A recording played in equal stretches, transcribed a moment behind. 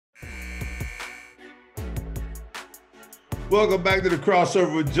Welcome back to the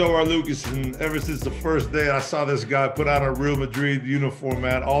crossover with Joe Arlauckas. And ever since the first day I saw this guy put on a Real Madrid uniform,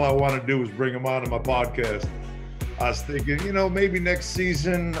 man, all I want to do is bring him on to my podcast. I was thinking, maybe next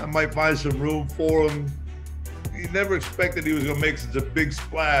season I might find some room for him. You never expected he was going to make such a big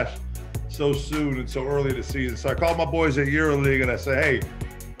splash so soon and so early in the season. So I called my boys at EuroLeague and I said, hey,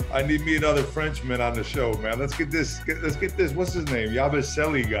 I need me another Frenchman on the show, man. Let's get this, what's his name?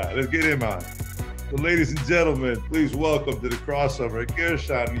 Yabusele guy. Let's get him on. So ladies and gentlemen, please welcome to the crossover,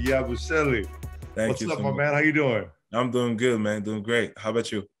 Guerschon Yabusele. Thank you. What's up, my man? How you doing? I'm doing good, man. Doing great. How about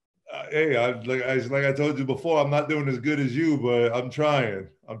you? Hey, like I told you before, I'm not doing as good as you, but I'm trying.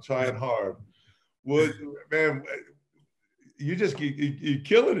 I'm trying hard. Well, man, you're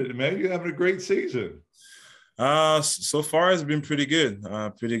killing it, man. You're having a great season. So far it's been pretty good.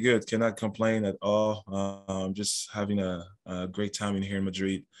 Pretty good. Cannot complain at all. Just having a great time in here in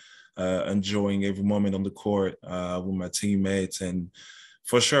Madrid. Enjoying every moment on the court with my teammates, and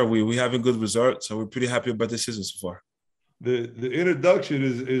for sure we having good results. So we're pretty happy about this season so far. The introduction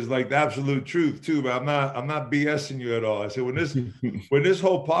is like the absolute truth too, but I'm not BSing you at all. I said when this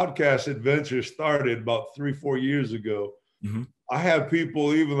whole podcast adventure started about 3-4 years ago, I have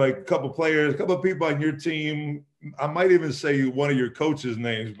people, even like a couple of people on your team. I might even say one of your coaches'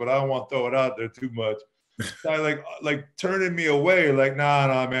 names, but I don't want to throw it out there too much. like turning me away, like,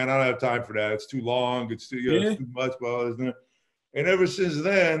 nah, man, I don't have time for that. It's too long. It's too, it's too much. And ever since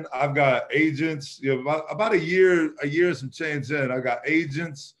then, I've got agents. About a year and some change in, I got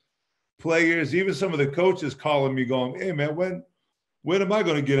agents, players, even some of the coaches calling me, going, "Hey, man, when am I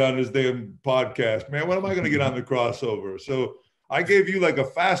going to get on this damn podcast, man? When am I going to get on the crossover?" So I gave you like a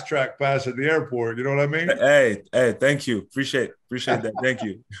fast track pass at the airport. You know what I mean? Hey, thank you. Appreciate that. Thank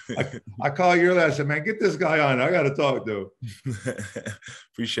you. I call you earlier. I said, man, get this guy on. I got to talk to him.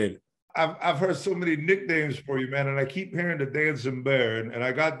 Appreciate it. I've heard so many nicknames for you, man, and I keep hearing the Dancing Bear. And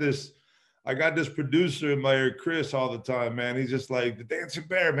I got this producer in my ear, Chris, all the time, man. He's just like, the Dancing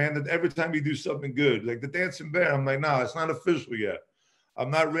Bear, man. That every time you do something good, like the Dancing Bear. I'm like, nah, it's not official yet. I'm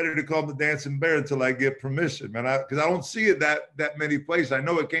not ready to call him the Dancing Bear until I get permission, man. Because I don't see it that many places. I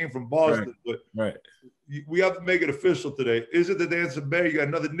know it came from Boston, but we have to make it official today. Is it the Dancing Bear? You got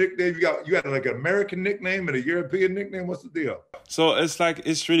another nickname? You got like an American nickname and a European nickname? What's the deal? So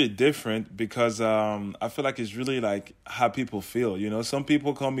it's really different because I feel like it's really like how people feel. Some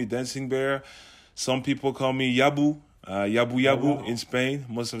people call me Dancing Bear. Some people call me Yabu in Spain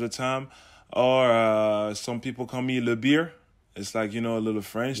most of the time. Or some people call me Le Beer. It's like, a little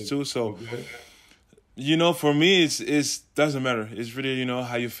French too. So, for me, it's doesn't matter. It's really,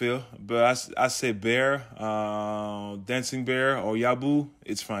 how you feel. But I say bear, Dancing Bear or Yabu,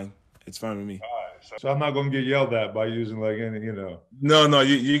 it's fine. It's fine with me. All right. So I'm not going to get yelled at by using like any, No,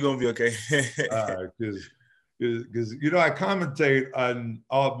 you're going to be okay. All right, because I commentate on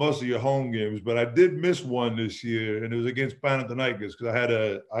most of your home games, but I did miss one this year, and it was against Panathinaikos because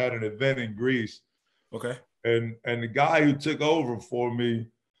I had an event in Greece. Okay. And the guy who took over for me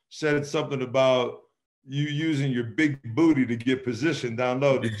said something about you using your big booty to get position down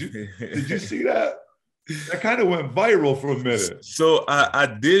low. Did you see that? That kind of went viral for a minute. So I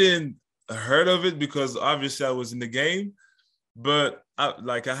didn't heard of it because obviously I was in the game, but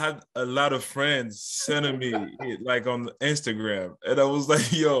I had a lot of friends sending me like on Instagram, and I was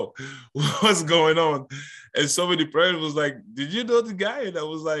like, "Yo, what's going on?" And so many friends was like, "Did you know the guy?" And I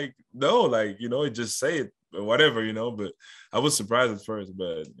was like, "No, it just say it." Whatever, but I was surprised at first,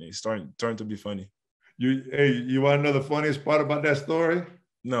 but it's turned to be funny. You want to know the funniest part about that story?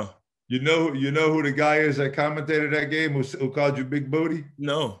 No. You know who the guy is that commentated that game who called you big booty?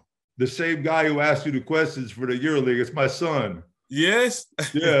 No. The same guy who asked you the questions for the EuroLeague. It's my son. Yes.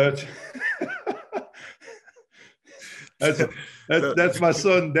 Yeah. That's my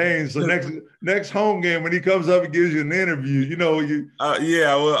son Dane. So next home game when he comes up and gives you an interview,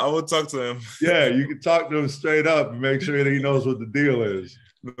 I will talk to him. Yeah, you can talk to him straight up and make sure that he knows what the deal is.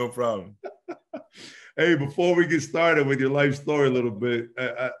 No problem. Hey, before we get started with your life story a little bit,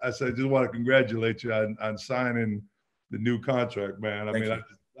 I just want to congratulate you on signing the new contract, man.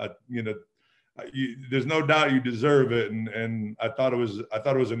 There's no doubt you deserve it, and I thought it was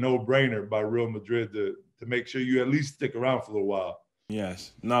a no-brainer by Real Madrid to make sure you at least stick around for a little while.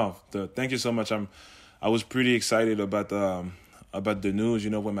 Yes. No. Thank you so much. I was pretty excited about the news.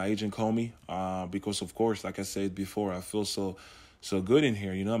 When my agent called me, because of course, like I said before, I feel so good in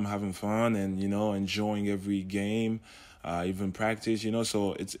here. I'm having fun and enjoying every game, even practice.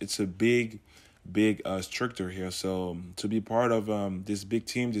 So it's a big structure here. So to be part of this big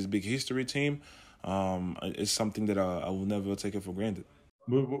team, this big history team, it's something that I will never take it for granted.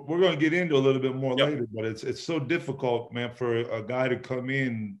 We're going to get into a little bit more Yep. later, but it's so difficult, man, for a guy to come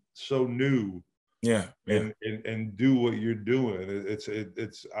in so new, and do what you're doing.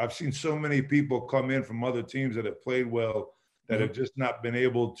 It's I've seen so many people come in from other teams that have played well that have just not been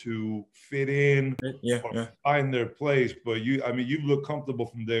able to fit in or find their place. But I mean, you look comfortable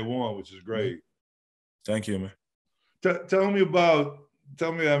from day one, which is great. Thank you, man.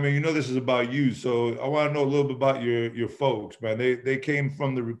 Tell me, I mean, this is about you, so I want to know a little bit about your folks, man. They came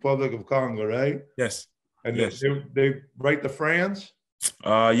from the Republic of Congo, right? Yes. And yes. they right to France?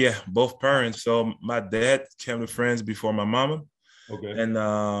 Yeah, both parents. So my dad came to France before my mama. Okay.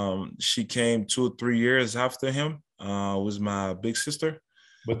 And she came 2 or 3 years after him. Was my big sister.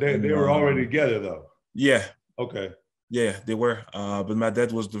 But they were already together though. Yeah. Okay. Yeah, they were. But my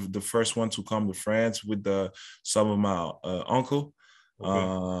dad was the first one to come to France with some of my uncle.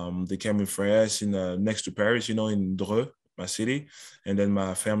 Okay. They came in France next to Paris, in Dreux, my city. And then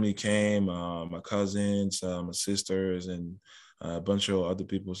my family came, my cousins, my sisters, and a bunch of other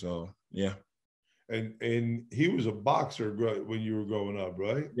people. So, yeah. And he was a boxer when you were growing up,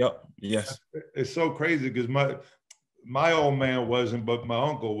 right? Yep. Yes. It's so crazy because my old man wasn't, but my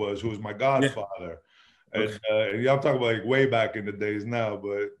uncle was, who was my godfather. Yeah. And I'm talking about like way back in the days now,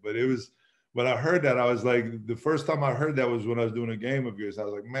 but it was, when I heard that, I was like, the first time I heard that was when I was doing a game of yours. I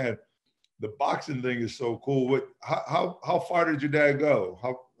was like, man, the boxing thing is so cool. How far did your dad go?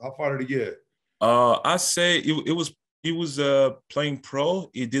 How far did he get? I say he was playing pro.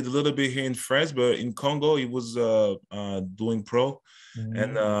 He did a little bit here in France, but in Congo he was doing pro. Mm-hmm.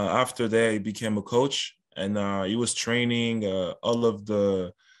 And after that he became a coach, and he was training all of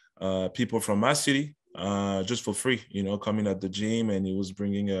the people from my city just for free, coming at the gym, and he was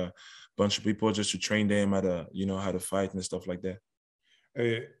bringing a bunch of people just to train them how to fight and stuff like that.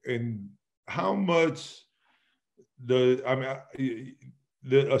 And how much the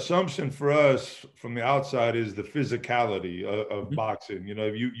assumption for us from the outside is the physicality of mm-hmm. boxing.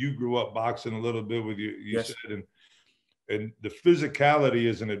 You grew up boxing a little bit with you said, and the physicality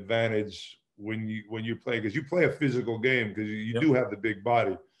is an advantage when you play, because you play a physical game, because you do have the big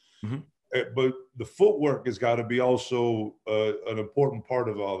body. Mm-hmm. But the footwork has got to be also an important part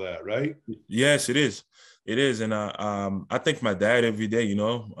of all that, right? Yes, it is. It is. And I thank my dad every day,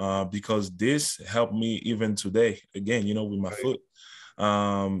 because this helped me even today, again, with my foot.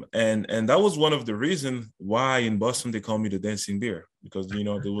 And that was one of the reasons why in Boston they call me the dancing bear, because,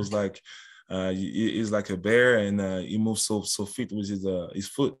 there was like, he's like a bear, and he moves so fit with his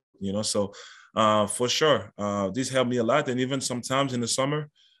foot, So for sure, this helped me a lot. And even sometimes in the summer,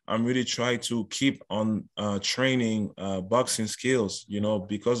 I'm really trying to keep on training boxing skills,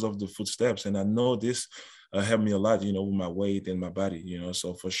 because of the footsteps. And I know this helped me a lot, with my weight and my body,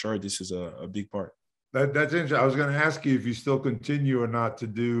 So for sure, this is a big part. That's interesting. I was going to ask you if you still continue or not to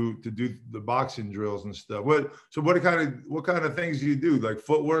do the boxing drills and stuff. What kind of things do you do? Like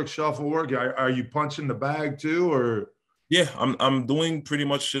footwork, shuffle work? Are you punching the bag too, or? Yeah, I'm doing pretty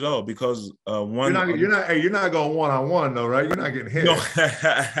much it all, because you're not going one-on-one though, right? You're not getting hit.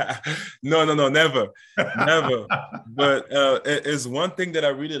 No, never. But it's one thing that I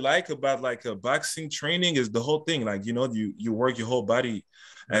really like about like a boxing training is the whole thing. Like, you work your whole body.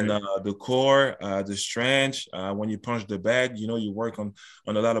 And the core, the strength, when you punch the bag, you work on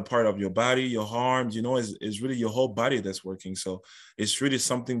a lot of part of your body, your arms, it's really your whole body that's working. So it's really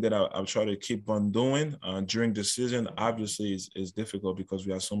something that I'll try to keep on doing during the season. Obviously, it's difficult because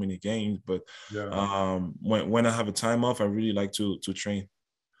we have so many games, but when I have a time off, I really like to train.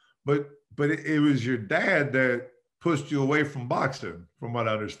 But it was your dad that pushed you away from boxing, from what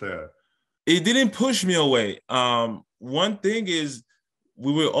I understand. It didn't push me away. One thing is,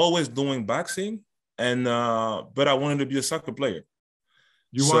 we were always doing boxing, and but I wanted to be a soccer player.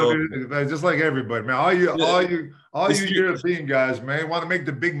 You want to be just like everybody, man. All you European guys, man, want to make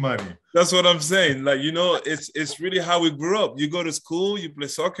the big money. That's what I'm saying. Like, it's really how we grew up. You go to school, you play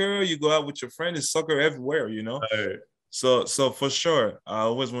soccer, you go out with your friends. It's soccer everywhere, Right. So for sure, I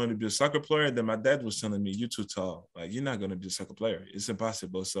always wanted to be a soccer player. And then my dad was telling me, "You're too tall. Like, you're not gonna be a soccer player. It's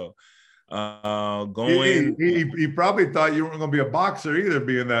impossible." So. He probably thought you weren't going to be a boxer either,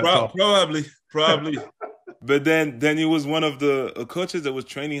 being that tall. Probably. But then he was one of the coaches that was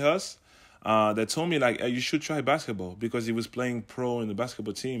training us that told me, like, hey, you should try basketball, because he was playing pro in the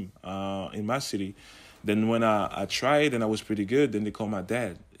basketball team in my city. Then when I tried and I was pretty good, then they called my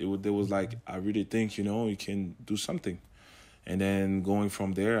dad. They was like, I really think, you can do something. And then going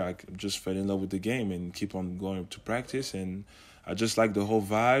from there, I just fell in love with the game and keep on going to practice. And I just like the whole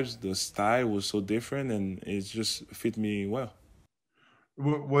vibes. The style was so different, and it just fit me well.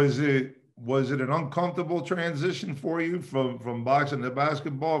 Was it was it an uncomfortable transition for you from boxing to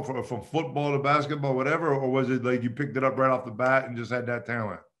basketball, from football to basketball, whatever, or was it like you picked it up right off the bat and just had that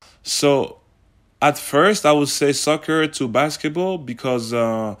talent? So at first, I would say soccer to basketball because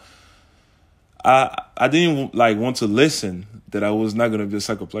I didn't like want to listen that I was not going to be a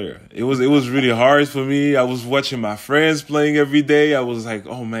soccer player. It was really hard for me. I was watching my friends playing every day. I was like,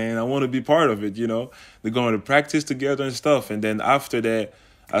 oh man, I want to be part of it. They're going to practice together and stuff. And then after that,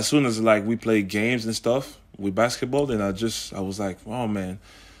 as soon as like we played games and stuff with basketball, then I was like, oh man,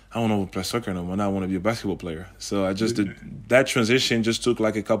 I don't want to play soccer no more. Now I want to be a basketball player. So I just did that transition. Just took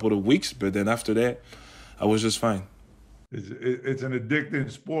like a couple of weeks, but then after that, I was just fine. It's an addicting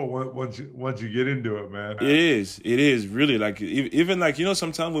sport once you get into it, man. It is really like even like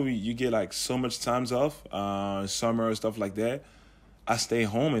sometimes when you get like so much times off, summer and stuff like that, I stay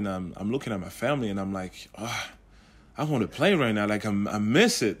home and I'm looking at my family and I'm like, oh, I want to play right now. Like I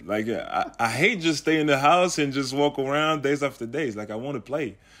miss it. Like I hate just stay in the house and just walk around days after days. Like I want to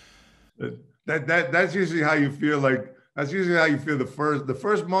play. That's usually how you feel. Like that's usually how you feel the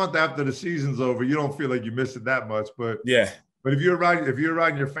first month after the season's over. You don't feel like you miss it that much, but yeah. But if you're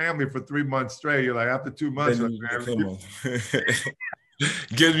around your family for 3 months straight, you're like after 2 months. Like, come on.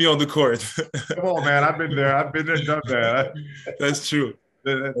 Get me on the court. Come on, man. I've been there, done that. That's true.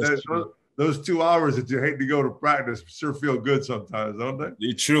 Those 2 hours that you hate to go to practice sure feel good sometimes, don't they?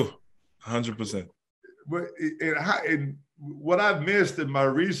 It's true. 100%. But what I've missed in my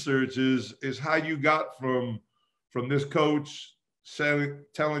research is how you got from this coach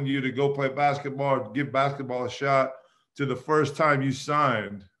telling you to go play basketball, give basketball a shot, to the first time you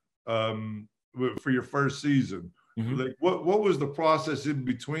signed for your first season. Mm-hmm. Like what was the process in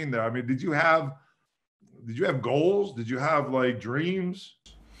between there? I mean, did you have goals? Did you have like dreams?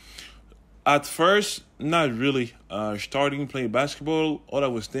 At first, not really. Starting playing basketball, all I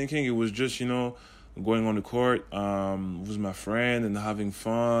was thinking, it was just, going on the court with my friend and having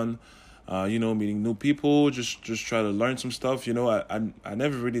fun, meeting new people, just try to learn some stuff. I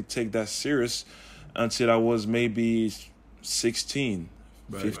never really take that serious until I was maybe 16,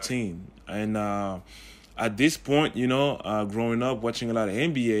 15. Right. And at this point, growing up, watching a lot of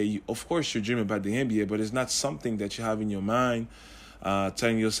NBA, of course you dream about the NBA, but it's not something that you have in your mind,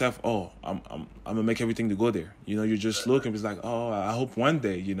 telling yourself, oh, I'm going to make everything to go there. You just look and it's like, oh, I hope one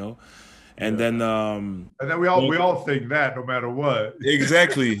day, And then we all think that no matter what.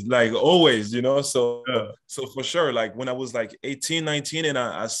 Exactly, like always, So for sure, like when I was like 18, 19, and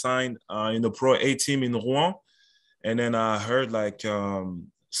I signed in the Pro A team in Rouen, and then I heard like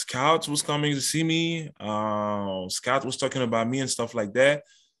scouts was coming to see me. Scout was talking about me and stuff like that.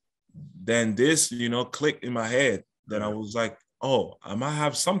 Then this, clicked in my head. Then I was like, oh, I might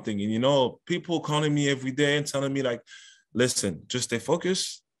have something. And people calling me every day and telling me like, listen, just stay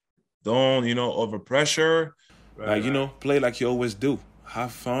focused. Don't, over pressure. Right, like, play like you always do.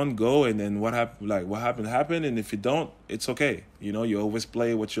 Have fun, go, and then what happened. And if you don't, it's okay. You always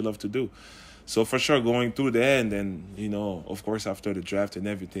play what you love to do. So for sure, going through that, and then, of course, after the draft and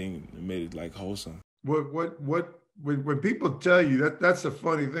everything, it made it like wholesome. When people tell you that's the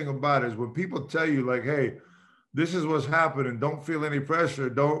funny thing about it is when people tell you like, hey, this is what's happening. Don't feel any pressure.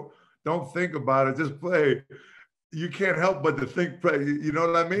 Don't think about it. Just play. You can't help but to think, you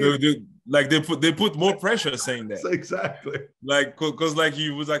know what I mean? They put more pressure saying that. Exactly. Like, cause like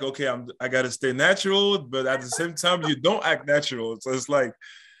you was like, okay, I gotta stay natural, but at the same time you don't act natural. So it's like,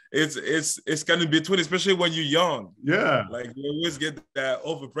 it's kind of between, especially when you're young. Yeah. Like you always get that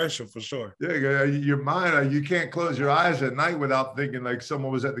over pressure for sure. Yeah, your mind, you can't close your eyes at night without thinking like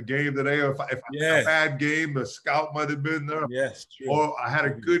someone was at the game today. Or if I had a bad game, the scout might have been there. Yes, true. Or I had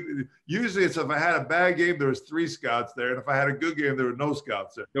a good. Usually, it's if I had a bad game, there was 3 scouts there, and if I had a good game, there were no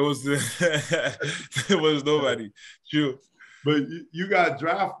scouts there. There was nobody. True. But you got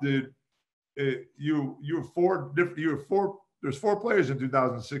drafted. You were 4. There's 4 players in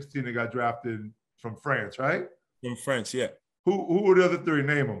 2016 that got drafted from France, right? From France, yeah. Who were the other 3?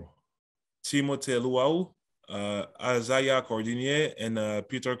 Name them. Timothée Luau, Isaiah Cordinier, and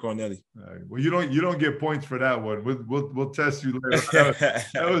Peter Corneli. Right. Well, you don't get points for that one. We'll test you later.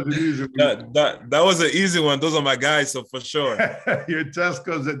 That was an easy one. That was an easy one. Those are my guys, so for sure. Your test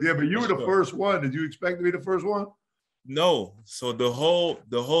comes at the end, but you were the first one. Did you expect to be the first one? No. So the whole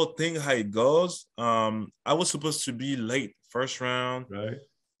thing, how it goes, I was supposed to be late first round, right?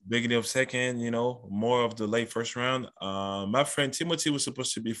 Beginning of second, more of the late first round. My friend Timothy was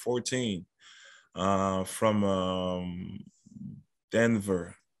supposed to be 14 from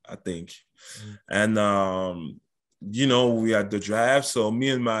Denver, I think. Mm-hmm. And, we had the draft. So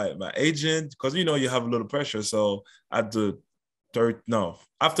me and my agent, because, you have a little pressure. So I had to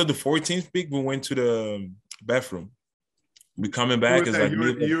after the 14th pick, we went to the bathroom. We coming You back were, is there.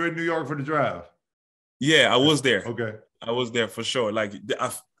 like You were in New York for the draft. Yeah, I was there. Okay. I was there for sure. Like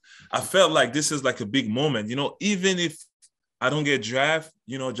I felt like this is like a big moment, you know, even if I don't get drafted,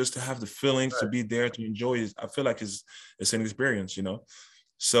 you know, just to have the feelings, to be there, to enjoy it. I feel like it's an experience, you know.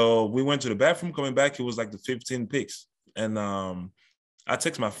 So we went to the bathroom, coming back, it was like the 15 picks. And I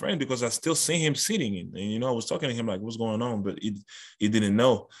text my friend because I still see him sitting in, and, you know, I was talking to him like, what's going on? But he didn't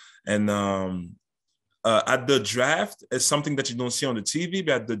know. And at the draft, it's something that you don't see on the TV,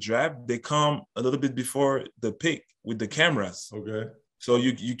 but at the draft, they come a little bit before the pick with the cameras. Okay. So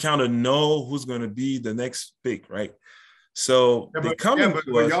you kind of know who's going to be the next pick, right? So but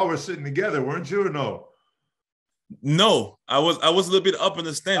y'all were sitting together, weren't you, or no? No, I was a little bit up in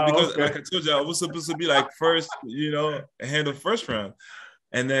the stand because, like I told you, I was supposed to be like first, you know, ahead of first round.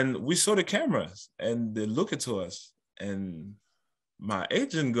 And then we saw the cameras and they look at us, and my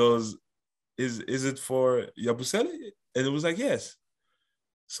agent goes, Is it for Yabusele? And it was like, yes.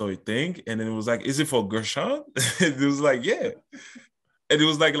 So he think, and then it was like, is it for Guerschon? It was like, yeah. And it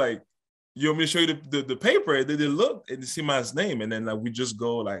was like, you want me to show you the paper? And then they look and they see my name. And then like we just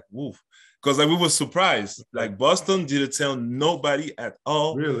go like, woof. Because like we were surprised. Like Boston didn't tell nobody at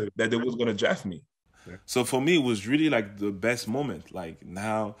all that they was gonna draft me. Yeah. So for me, it was really like the best moment. Like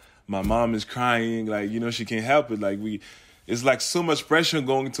now my mom is crying, like, you know, she can't help it. Like it's like so much pressure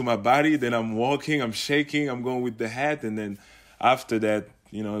going into my body. Then I'm walking, I'm shaking, I'm going with the hat. And then after that,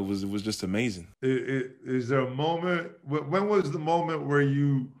 you know, it was just amazing. Is there a moment, when was the moment where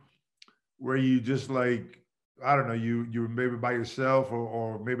you just like, I don't know, you were maybe by yourself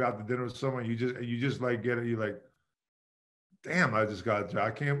or maybe out to dinner with someone, you just like get it, you're like, damn, I just got,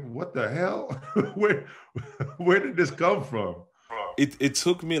 I can't, what the hell? where did this come from? It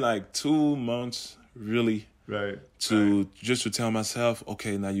took me like 2 months really just to tell myself,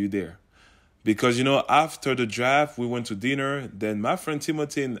 okay, now you're there. Because, you know, after the draft, we went to dinner. Then my friend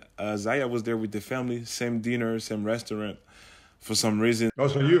Timothy and Zaya was there with the family, same dinner, same restaurant. For some reason. Oh,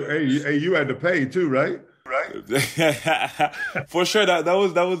 so you had to pay too, right? Right. For sure, that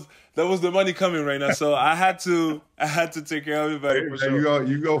was the money coming right now. So I had to take care of everybody. For sure.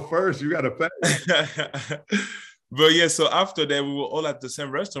 You go first. You got to pay. But yeah, so after that, we were all at the same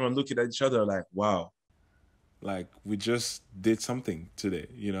restaurant, looking at each other like, wow, like we just did something today.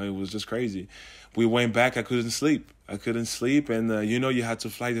 You know, it was just crazy. We went back. I couldn't sleep, and you know, you had to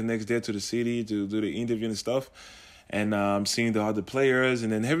fly the next day to the city to do the interview and stuff. And I'm seeing the other players,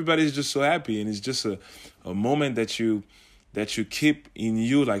 and then everybody's just so happy, and it's just a moment that you keep in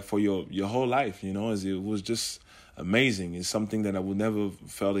you like for your whole life. You know, it was just amazing. It's something that I would never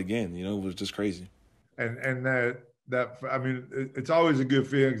felt again. You know, it was just crazy. And that I mean, it's always a good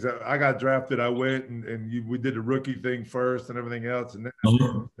feeling. Cause I got drafted, I went and we did the rookie thing first and everything else, and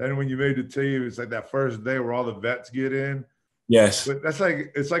then when you made the team, it's like that first day where all the vets get in. Yes, but that's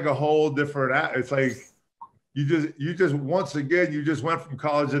like it's like a whole different. It's like. You just once again you just went from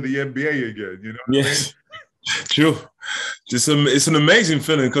college to the NBA again, you know what I mean? True. It's an amazing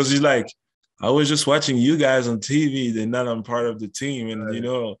feeling because you're like, I was just watching you guys on TV, then now I'm part of the team, and you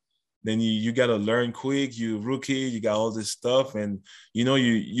know, then you got to learn quick. You rookie, you got all this stuff, and you know,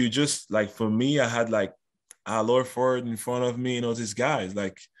 you just like, for me, I had like Lord in front of me, you know, these guys.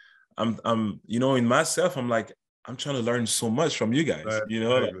 Like I'm you know, in myself, I'm like, I'm trying to learn so much from you guys. You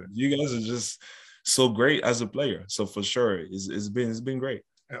know, like, you guys are just so great as a player. So for sure, it's been great.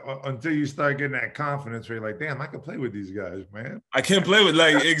 Until you start getting that confidence where you're like, damn, I can play with these guys, man. I can play with,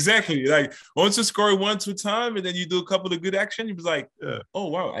 like, exactly. Like once you score 1-2 times and then you do a couple of good action, you're like, oh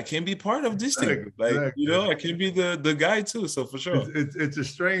wow, I can be part of this team. Like, you know, I can be the guy too. So for sure. It's a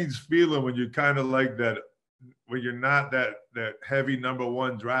strange feeling when you're kind of like that, when you're not that heavy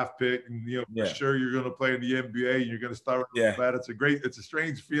 #1 draft pick, and you know, for sure you're gonna play in the NBA and you're gonna start with that. It's a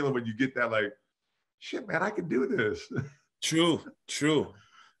strange feeling when you get that, like, shit, man, I can do this. True.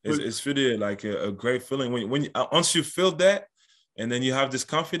 It's really like a great feeling when once you feel that, and then you have this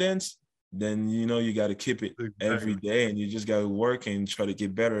confidence, then you know you got to keep it every day, and you just got to work and try to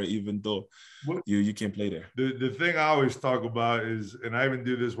get better, even though you can play there. The thing I always talk about is, and I even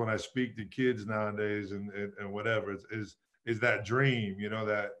do this when I speak to kids nowadays and whatever, is that dream, you know,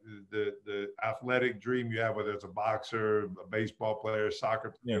 that the athletic dream you have, whether it's a boxer, a baseball player,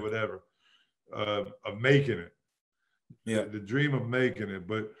 soccer player, whatever. Of making it, the dream of making it,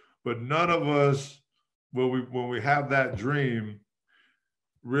 but none of us, when we have that dream,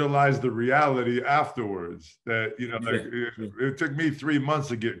 realize the reality afterwards. That, you know, like it took me 3 months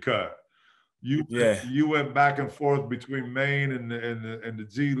to get cut. You went back and forth between Maine and the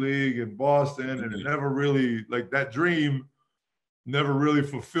G League and Boston, and it never really, like, that dream never really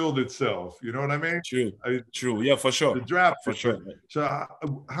fulfilled itself. You know what I mean? True. Yeah, for sure. The draft, for sure. So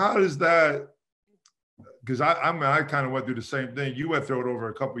how does that? Because I mean, I kind of went through the same thing. You went through it over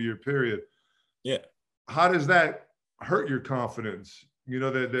a couple-year period. Yeah. How does that hurt your confidence? You know,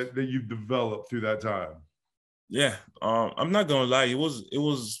 that you've developed through that time. Yeah. I'm not gonna lie. It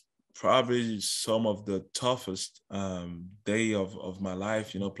was probably some of the toughest day of my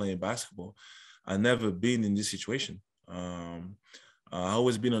life. You know, playing basketball. I never been in this situation. I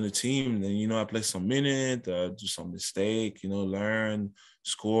always been on the team, and you know, I play some minute, do some mistake, you know, learn,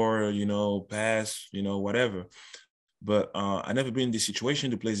 score, you know, pass, you know, whatever. But I never been in this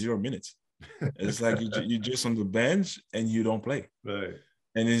situation to play 0 minutes. It's like you're just on the bench and you don't play. Right.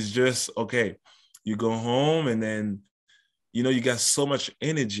 And it's just, okay, you go home and then, you know, you got so much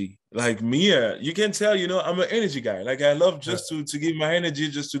energy. Like me, you can tell, you know, I'm an energy guy. Like I love just to give my energy,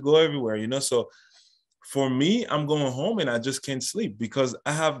 just to go everywhere, you know. So for me, I'm going home and I just can't sleep because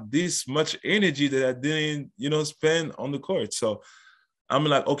I have this much energy that I didn't, you know, spend on the court. So I'm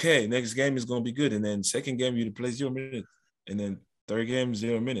like, okay, next game is going to be good. And then second game, you play 0 minutes. And then third game,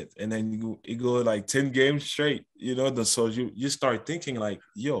 0 minutes. And then you go like 10 games straight, you know. So you start thinking like,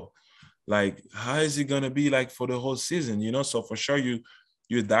 yo, like, how is it going to be like for the whole season, you know? So for sure,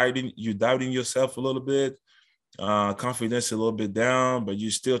 you're doubting yourself a little bit. Confidence a little bit down, but you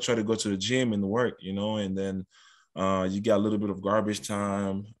still try to go to the gym and work, you know, and then you got a little bit of garbage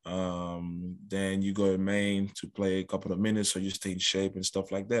time. Then you go to Maine to play a couple of minutes so you stay in shape and stuff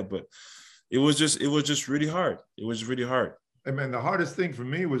like that. But it was just really hard. It was really hard. And man, the hardest thing for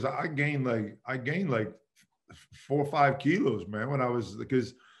me was I gained like 4 or 5 kilos, man, when I was,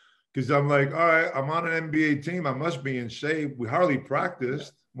 because I'm like, all right, I'm on an NBA team. I must be in shape. We hardly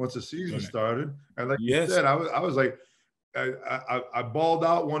practiced once the season started. And like you said, I was like, I balled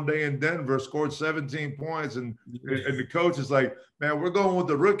out one day in Denver, scored 17 points. And the coach is like, man, we're going with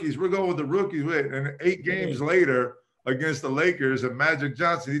the rookies. We're going with the rookies. And 8 games later against the Lakers and Magic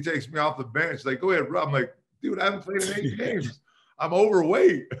Johnson, he takes me off the bench. Like, go ahead, bro. I'm like, dude, I haven't played in 8 games. I'm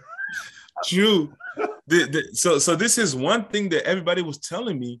overweight. True. So this is one thing that everybody was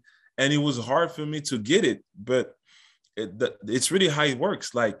telling me, and it was hard for me to get it. But it's really how it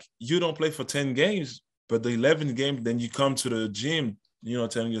works. Like, you don't play for 10 games, but the 11th game, then you come to the gym, you know,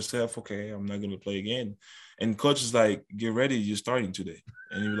 telling yourself, okay, I'm not going to play again. And coach is like, get ready, you're starting today.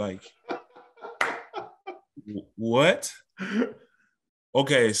 And you're like, what?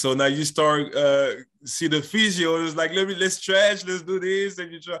 Okay, so now you start see the physio. It's like, let's stretch, let's do this,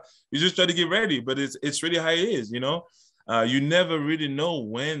 and you just try to get ready. But it's really how it is, you know. You never really know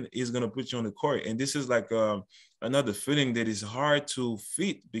when it's gonna put you on the court, and this is like another feeling that is hard to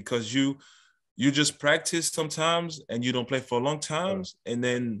fit because you just practice sometimes and you don't play for long times, and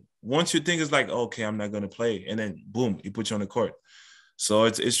then once you think it's like, okay, I'm not gonna play, and then boom, it puts you on the court. So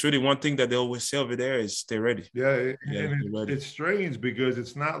it's really one thing that they always say over there is stay ready. Yeah, it's strange because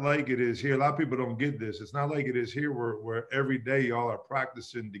it's not like it is here. A lot of people don't get this. It's not like it is here where every day y'all are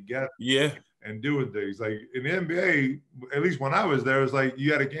practicing together. Yeah. And doing things. Like in the NBA, at least when I was there, it was like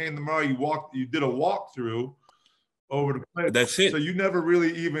you had a game tomorrow, you did a walkthrough over the play. That's it. So you never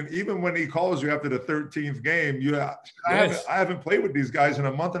really even when he calls you after the 13th game, I haven't played with these guys in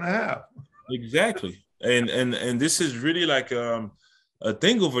a month and a half. Exactly. And this is really like a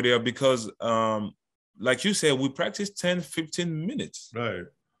thing over there because like you said, we practice 10, 15 minutes. Right.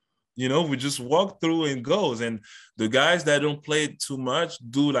 You know, we just walk through and goes. And the guys that don't play too much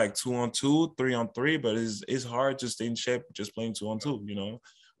do like 2-on-2, 3-on-3, but it's hard to stay in shape just playing 2-on-2, you know,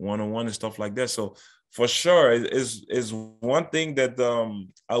 1-on-1 and stuff like that. So for sure, it's one thing that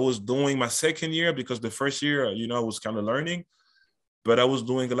I was doing my second year because the first year, you know, I was kind of learning, but I was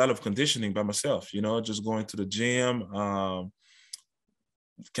doing a lot of conditioning by myself, you know, just going to the gym,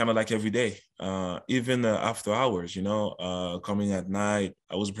 kind of like every day, even after hours, you know, coming at night.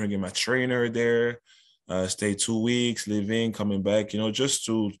 I was bringing my trainer there, stay 2 weeks, live in, coming back, you know, just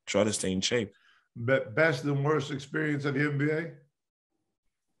to try to stay in shape. Best and worst experience of the NBA?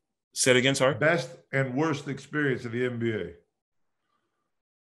 Say it again, sorry? Best and worst experience of the NBA?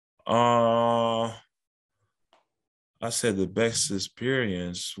 I said the best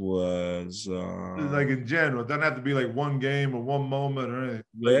experience was like in general. It doesn't have to be like one game or one moment or anything.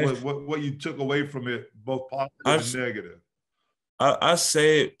 Like what you took away from it, both positive and negative. I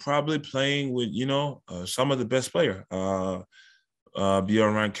say probably playing with, you know, some of the best players.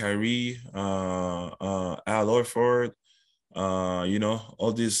 Bjorn Kyrie, Al Horford, you know,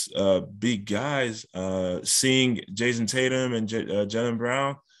 all these big guys, seeing Jason Tatum and Jaylen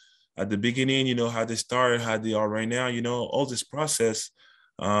Brown at the beginning, you know, how they started, how they are right now, you know, all this process,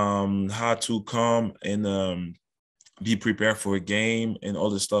 how to come and be prepared for a game and all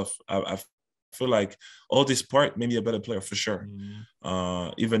this stuff. I feel like all this part made me a better player for sure.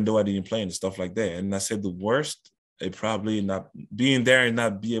 Even though I didn't play and stuff like that. And I said the worst, it probably not being there and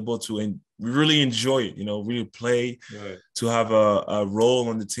not be able to really enjoy it, really play, to have a role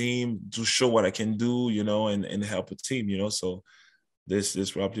on the team, to show what I can do, and help a team, So this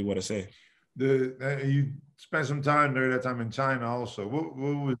is probably what I say. You spent some time during that time in China also. What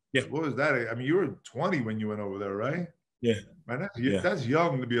was that? I mean, you were 20 when you went over there, right? Yeah. Man, that's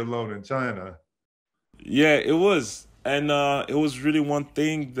young to be alone in China. Yeah, it was. And it was really one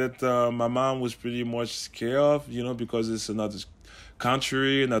thing that my mom was pretty much scared of, because it's another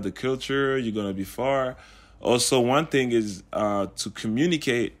country, another culture, you're going to be far. Also, one thing is to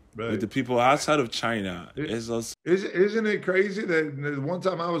communicate with the people outside of China. Isn't it crazy that one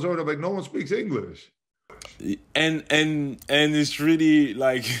time I was over there, like, no one speaks English? And it's really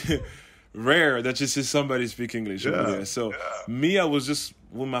like rare that you see somebody speak English over there. So me, I was just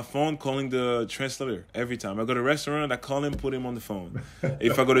with my phone calling the translator every time. I go to a restaurant, I call him, put him on the phone.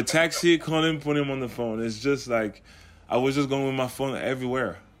 If I go to taxi, call him, put him on the phone. It's just like I was just going with my phone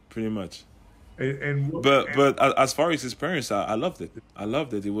everywhere, pretty much. But as far as experience, I loved it. I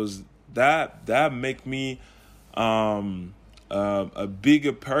loved it. It was that make me a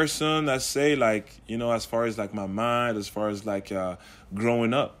bigger person. I say, like, as far as like my mind, as far as like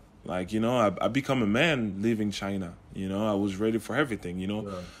growing up. Like, I become a man leaving China. I was ready for everything,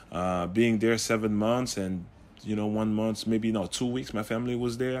 being there 7 months and, 1 month, maybe 2 weeks, my family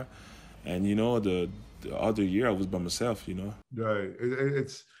was there. And, the other year I was by myself, Right.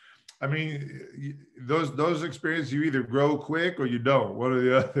 I mean, those experiences, you either grow quick or you don't, one or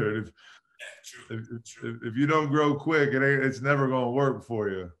the other. If you don't grow quick, it's never going to work for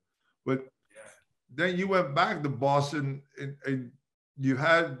you. But then you went back to Boston and you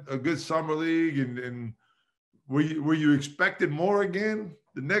had a good summer league, and were you expected more again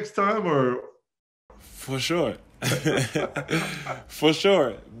the next time, or? For sure, for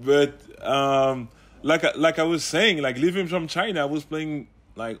sure. But like I was saying, like leaving from China, I was playing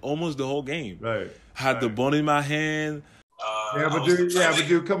like almost the whole game. Right. Had the ball in my hand. But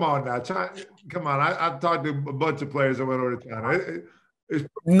dude, come on now, come on. I talked to a bunch of players that went over to China.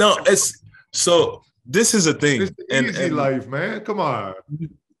 This is a thing. It's the easy life, man. Come on.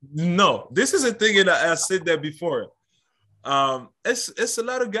 No, this is a thing, and I said that before. It's a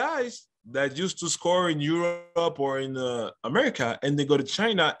lot of guys that used to score in Europe or in America, and they go to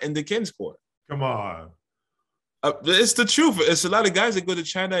China and they can't score. Come on. It's the truth. It's a lot of guys that go to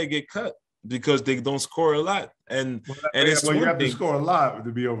China and get cut because they don't score a lot. And you have to score a lot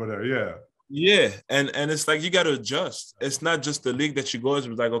to be over there. Yeah. Yeah, and it's like you got to adjust. It's not just the league that you go. It's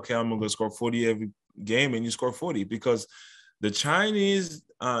like, okay, I'm gonna score 40 every game, and you score 40 because the Chinese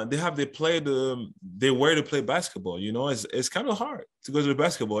they wear to play basketball. It's kind of hard to go to the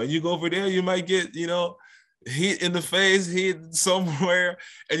basketball, and you go over there, you might get hit in the face, hit somewhere,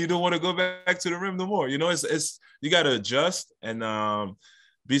 and you don't want to go back to the rim no more. It's you got to adjust and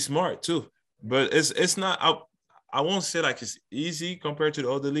be smart too. But it's not. I won't say like it's easy compared to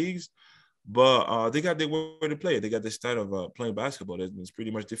the other leagues. But they got their way to play. They got their style of playing basketball. It's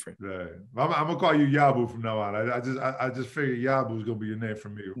pretty much different. Right. I'm gonna call you Yabu from now on. I just figured Yabu is gonna be your name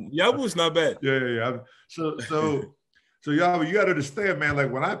from me. Yabu's not bad. Yeah. So Yabu, you gotta understand, man.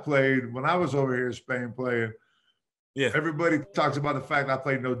 Like when I was over here in Spain playing, everybody talks about the fact I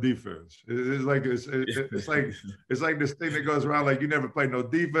played no defense. It's like this thing that goes around like you never played no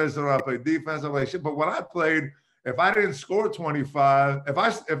defense, or I played defense. I'm like shit. But when I played, if I didn't score 25,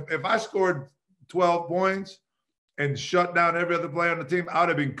 if I scored 12 points and shut down every other player on the team, I would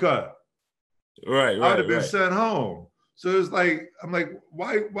have been cut. Right. I would have been sent home. So it's like, I'm like,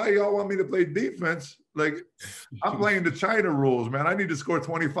 why y'all want me to play defense? Like, I'm playing the China rules, man. I need to score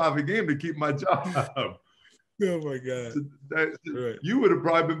 25 a game to keep my job. Oh my God. Right. You would have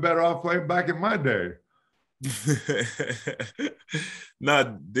probably been better off playing back in my day. Nah,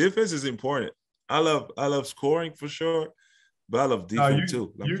 defense is important. I love scoring for sure, but I love defense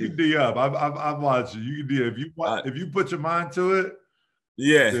too. You can D up. I've watched you. You can D up. If you put your mind to it.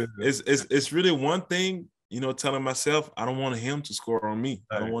 Yeah, it's really one thing, telling myself I don't want him to score on me.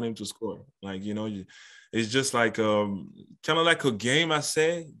 Right. I don't want him to score. Like, it's just like kind of like a game. I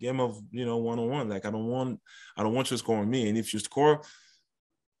say game of one-on-one. Like I don't want you to score on me. And if you score,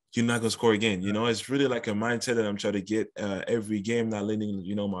 you're not gonna score again. It's really like a mindset that I'm trying to get every game, not letting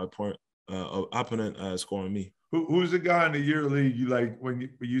my opponent scoring me. Who's the guy in the EuroLeague you like when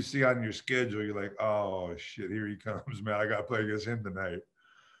you see on your schedule? You're like, oh shit, here he comes, man. I gotta play against him tonight.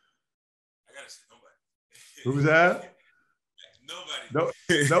 I gotta say nobody. Who's that?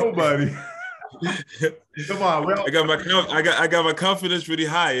 Nobody. Nobody. Come on, I got my confidence really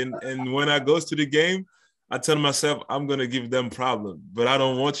high, and when I goes to the game, I tell myself I'm gonna give them problem, but I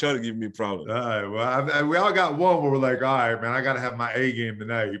don't want y'all to give me problem. All right. Well, we all got one where we're like, all right, man, I got to have my A game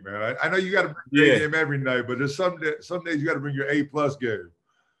tonight, man. I know you got to bring your A game every night, but there's some days you got to bring your A+ game.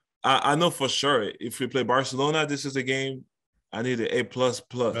 I know for sure if we play Barcelona, this is a game I need an A++.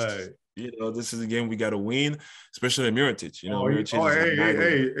 Right. You know, this is a game we got to win, especially in Mirotic. You know,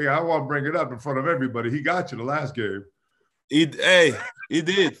 hey, I want to bring it up in front of everybody. He got you the last game. He did. He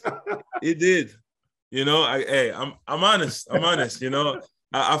did. You know, I'm honest. I'm honest. You know,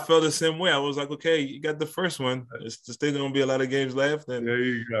 I felt the same way. I was like, okay, you got the first one. It's still going to be a lot of games left, and there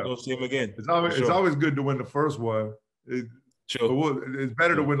you go. We'll see him again. It's always good to win the first one. It's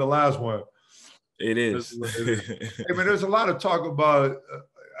better to win the last one. It is. I mean, there's a lot of talk about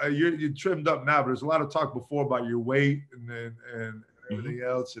you're trimmed up now, but there's a lot of talk before about your weight and everything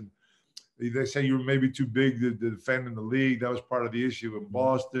else. And they say you were maybe too big to defend in the league. That was part of the issue in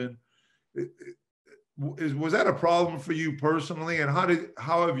Boston. Was that a problem for you personally? And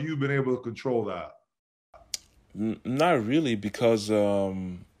how have you been able to control that? Not really, because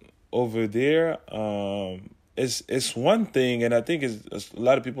over there, it's one thing, and I think it's a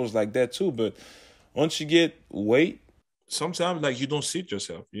lot of people's like that too. But once you get weight, sometimes like you don't see it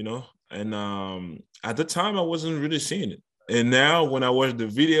yourself, you know. And at the time, I wasn't really seeing it. And now when I watch the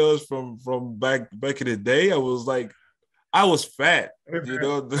videos from back in the day, I was like, I was fat, you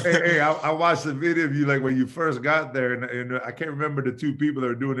know. I watched the video of you like when you first got there, and I can't remember the two people that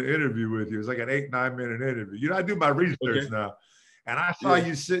were doing the interview with you. It was like an 8-9 minute interview. You know, I do my research now, and I saw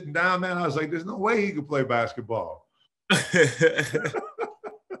you sitting down, man. I was like, "There's no way he could play basketball."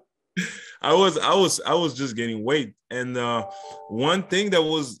 I was just gaining weight, and one thing that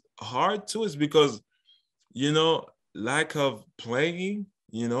was hard too is because, you know, lack of playing,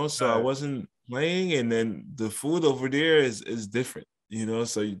 you know, so I wasn't playing, and then the food over there is different, you know.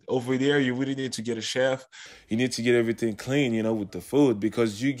 So over there you really need to get a chef. You need to get everything clean, you know, with the food,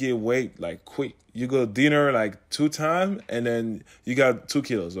 because you get weight like quick. You go dinner like 2 times and then you got 2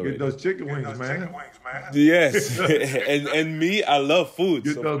 kilos already. Get those chicken wings, man. Yes. and me, I love food.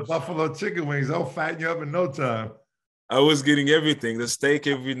 Get those buffalo chicken wings. They'll fatten you up in no time. I was getting everything, the steak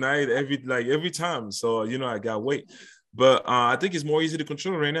every night, every time. So, you know, I got weight. But I think it's more easy to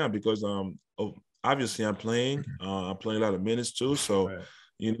control right now because obviously I'm playing. I'm playing a lot of minutes too, so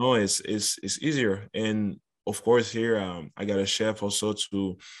you know it's easier. And of course here I got a chef also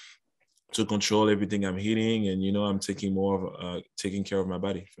to control everything I'm eating, and you know I'm taking care of my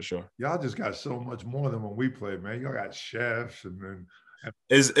body for sure. Y'all just got so much more than when we played, man. Y'all got chefs and then.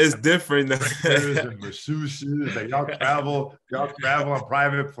 It's different. And masseuses. Like y'all travel on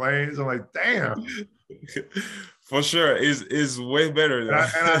private planes. I'm like, damn. For sure, is way better.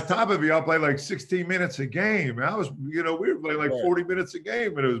 And on top of it, y'all play like 16 minutes a game. I was, you know, we were playing like 40 minutes a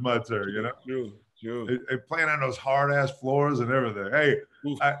game when it was my turn. You know, true. And playing on those hard ass floors and everything. Hey,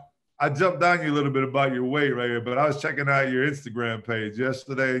 I jumped on you a little bit about your weight right here, but I was checking out your Instagram page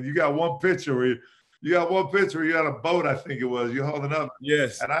yesterday, and you got one picture where you're on a boat, I think it was. You're holding up.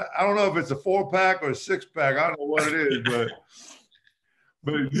 Yes. And I don't know if it's a 4-pack or a 6-pack. I don't know what it is,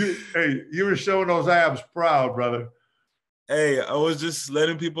 but you were showing those abs proud, brother. Hey, I was just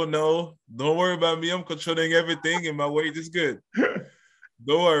letting people know, don't worry about me. I'm controlling everything, and my weight is good.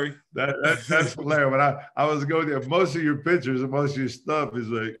 Don't worry. That's hilarious. When I was going there, most of your pictures and most of your stuff is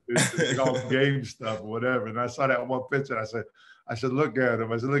like it's all game stuff or whatever. And I saw that one picture, and I said, look at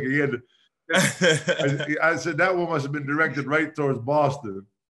him. I said, look, he had I said that one must have been directed right towards Boston.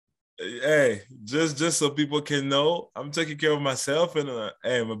 Hey, just so people can know, I'm taking care of myself, and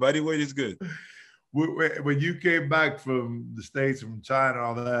hey, my body weight is good. When you came back from the States, from China,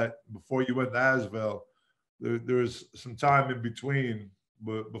 all that, before you went to ASVEL, there was some time in between,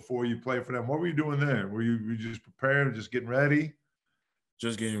 but before you played for them. What were you doing then? Were you just preparing, just getting ready?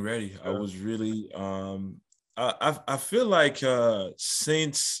 Just getting ready. I was really I feel like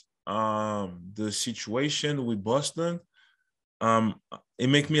since the situation with Boston, it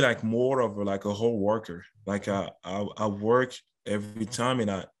make me like more of a whole worker. Like I work every time,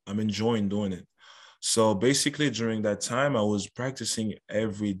 and I'm enjoying doing it. So basically during that time, I was practicing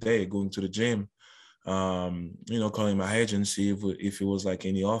every day, going to the gym, you know, calling my agency if it was like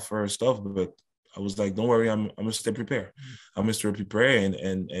any offer or stuff. But I was like, don't worry, I'm gonna stay prepared. I'm gonna stay prepared,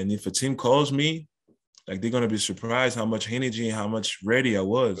 and if a team calls me, like they're gonna be surprised how much energy and how much ready I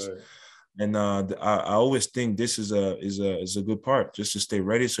was. Right. And I always think this is a good part, just to stay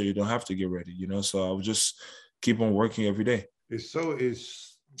ready so you don't have to get ready, you know. So I would just keep on working every day.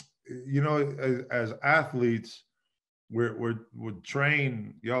 You know, as athletes, we're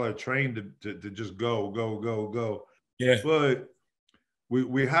trained. Y'all are trained to just go. Yeah. But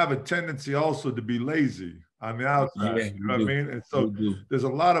we have a tendency also to be lazy on the outside. Yeah, You know what I mean? And so there's a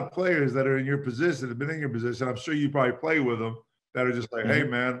lot of players that are in your position, have been in your position. I'm sure you probably play with them that are just like, hey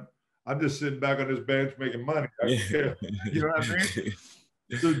man, I'm just sitting back on this bench making money. I don't care. You know what I mean?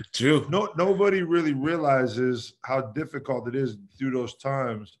 So True. Nobody really realizes how difficult it is through those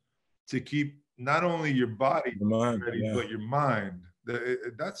times to keep not only your body ready, but your mind.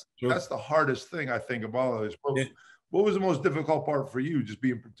 That's the hardest thing, I think, of all of this. What was the most difficult part for you, just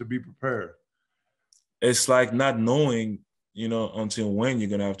to be prepared? It's like not knowing, until when you're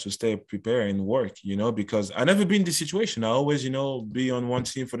gonna have to stay prepared and work, because I never been in this situation. I always, be on one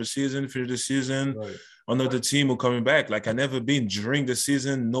team for the season, finish the season, another team will coming back. Like I never been during the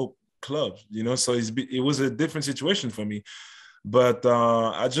season, no clubs, so it was a different situation for me. But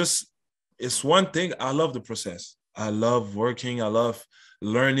it's one thing. I love the process. I love working. I love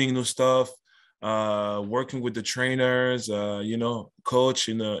learning new stuff, working with the trainers, coach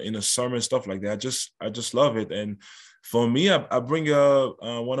in the summer and stuff like that. I just love it. And for me, I bring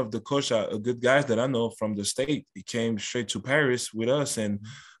one of the coach, a good guys that I know from the state. He came straight to Paris with us, and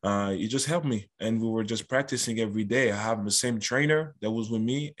he just helped me. And we were just practicing every day. I have the same trainer that was with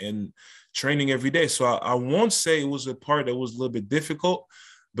me and training every day. So I won't say it was a part that was a little bit difficult,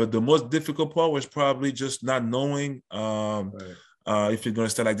 but the most difficult part was probably just not knowing if you're going to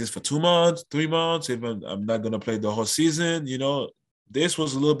stay like this for 2 months, 3 months, if I'm not going to play the whole season. This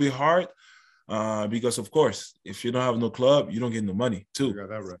was a little bit hard because, of course, if you don't have no club, you don't get no money too. You got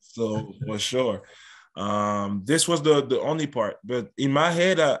that right. So for sure. This was the only part. But in my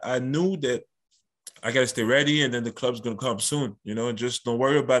head, I knew that I got to stay ready, and then the club's going to come soon. Just don't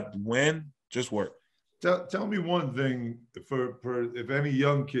worry about when, just work. Tell me one thing for if any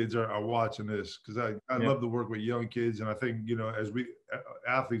young kids are watching this, because I love to work with young kids, and I think as we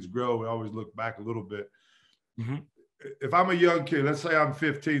athletes grow, we always look back a little bit. If I'm a young kid, let's say I'm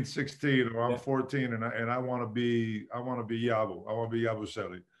 15, 16, or I'm 14, and I want to be Yabu, I want to be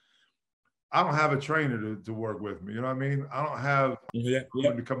Yabusele. I don't have a trainer to work with me. You know what I mean? I don't have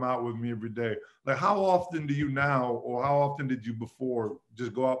someone to come out with me every day. Like, how often do you now, or how often did you before,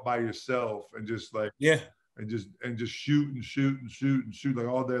 just go out by yourself and just like and just shoot like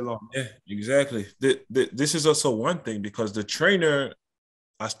all day long? Yeah, exactly. This is also one thing, because the trainer,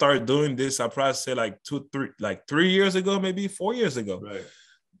 I started doing this, I probably say like 3 years ago, maybe 4 years ago. Right.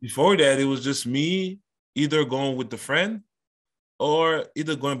 Before that, it was just me either going with the friend or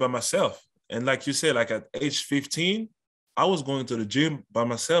either going by myself. And like you said, like at age 15, I was going to the gym by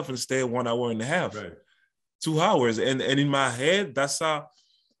myself and stay 1.5 hours, 2 hours. And in my head, that's how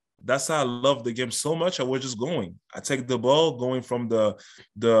I love the game so much. I was just going. I take the ball, going from the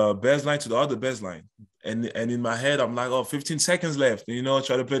baseline to the other baseline. And in my head, I'm like, 15 seconds left.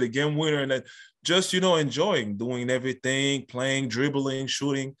 Try to play the game winner. And then just, enjoying, doing everything, playing, dribbling,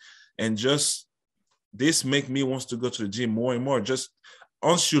 shooting. And just this make me wants to go to the gym more and more. Just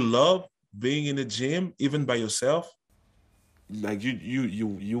once you love being in the gym, even by yourself, like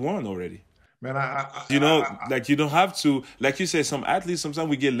you won already, man. Like you don't have to, like you said, some athletes sometimes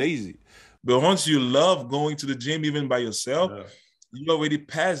we get lazy, but once you love going to the gym even by yourself, you already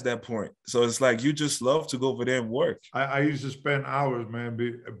passed that point. So it's like you just love to go over there and work. I used to spend hours, man,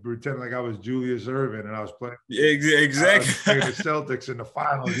 pretend like I was Julius Erving and I was playing. Exactly. I was playing the Celtics in the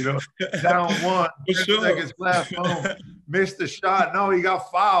finals, down 1, 10 seconds left, boom, missed the shot. No, he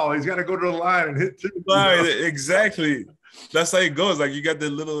got fouled. He's got to go to the line and hit 2. Right, exactly. That's how it goes. Like you got the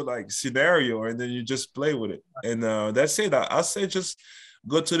little like scenario, and then you just play with it. And that's it. I say just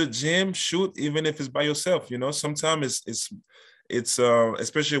go to the gym, shoot, even if it's by yourself. Sometimes it's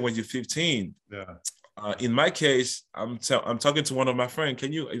especially when you're 15. In my case, I'm talking to one of my friends.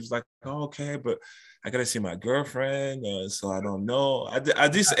 He was like, oh, okay, but I gotta see my girlfriend, so I don't know.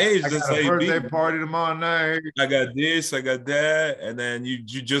 At this age, I got a birthday party tomorrow night. I got this, I got that, and then you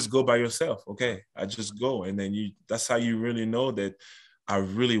just go by yourself. Okay, I just go, and then that's how you really know that I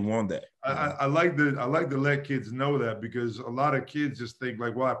really want that. I like to let kids know that, because a lot of kids just think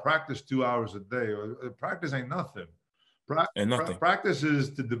like, well, I practice 2 hours a day. Practice ain't nothing. Practice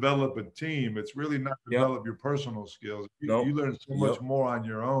is to develop a team. It's really not to develop your personal skills. You learn so much more on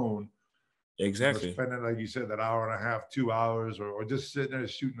your own. Exactly. Spending, like you said, that 1.5 hours, 2 hours, or just sitting there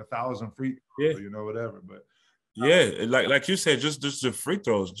shooting 1,000 free throws, whatever. But like you said, just the free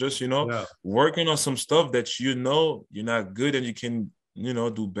throws, just working on some stuff that you're not good and you can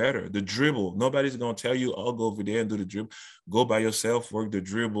do better. The dribble, nobody's gonna tell you, "Oh, go over there and do the dribble." Go by yourself, work the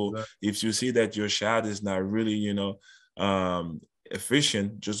dribble. If you see that your shot is not really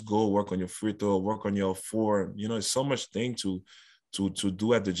efficient, just go work on your free throw, work on your form. You know, it's so much thing to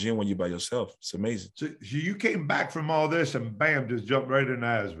do at the gym when you're by yourself. It's amazing. So you came back from all this and bam, just jumped right into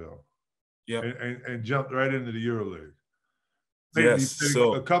ASVEL. Yeah. And jumped right into the EuroLeague. Yes.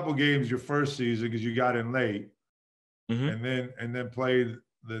 So a couple games your first season because you got in late, and then played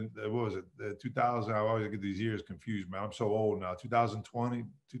the what was it? The 2000. I always get these years confused, man. I'm so old now. 2020,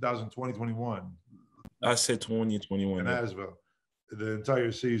 21. I said 2021. In ASVEL, the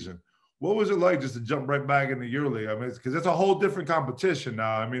entire season. What was it like just to jump right back into EuroLeague? I mean, because it's a whole different competition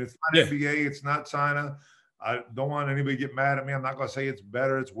now. I mean, it's not NBA, it's not China. I don't want anybody to get mad at me. I'm not going to say it's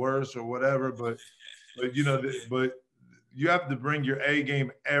better, it's worse, or whatever. But you know, but you have to bring your A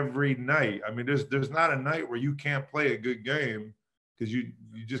game every night. I mean, there's not a night where you can't play a good game because you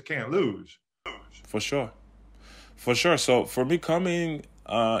just can't lose. For sure. So for me coming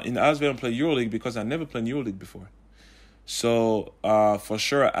in ASVEL and play EuroLeague, because I never played EuroLeague before. So for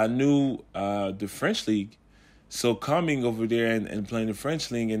sure, I knew the French league. So coming over there and playing the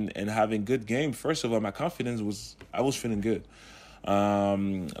French league and having good game, first of all, my confidence I was feeling good.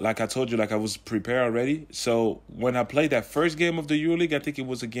 Like I told you, like I was prepared already. So when I played that first game of the EuroLeague, I think it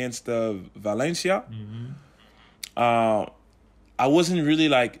was against Valencia. I wasn't really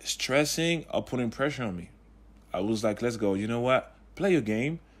like stressing or putting pressure on me. I was like, let's go. You know what? Play your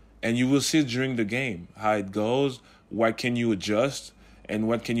game, and you will see during the game how it goes. What can you adjust, and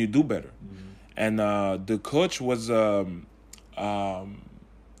what can you do better? And the coach was I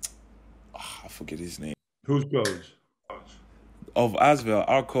forget his name. Who's coach? Of ASVEL,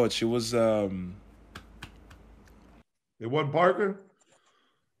 our coach. He was It wasn't Parker?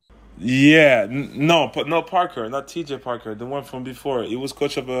 Yeah, no Parker, not TJ Parker, the one from before. He was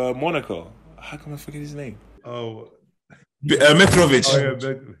coach of Monaco. How come I forget his name? Oh, Mitrovic. Oh yeah,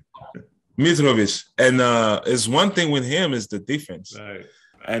 Mitrovic. And it's one thing with him is the defense. Right.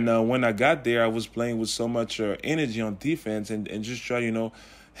 And when I got there, I was playing with so much energy on defense and just try,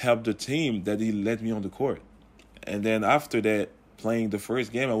 help the team that he let me on the court. And then after that, playing the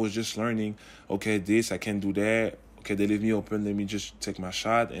first game, I was just learning, okay, this, I can do that. Okay, they leave me open, let me just take my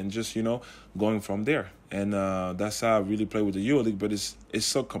shot and just, going from there. And that's how I really play with the EuroLeague. But it's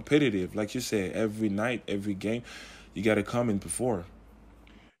so competitive. Like you said, every night, every game, you got to come and perform.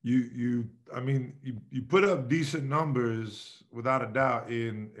 You put up decent numbers without a doubt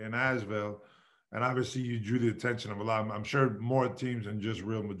in ASVEL, and obviously you drew the attention of a lot. I'm sure more teams than just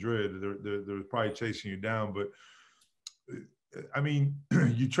Real Madrid. They're probably chasing you down, but I mean,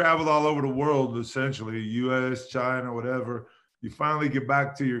 you traveled all over the world essentially, U.S., China, whatever. You finally get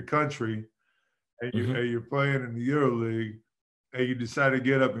back to your country, and you're playing in the EuroLeague, and you decide to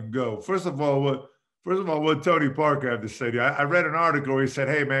get up and go. First of all, what Tony Parker had to say to you? I read an article where he said,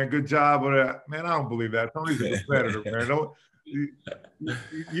 "Hey, man, good job." But man, I don't believe that. Tony's a competitor, man.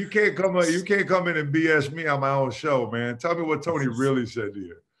 You can't come in and BS me on my own show, man. Tell me what Tony really said to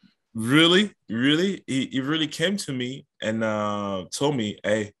you. Really? He really came to me and told me,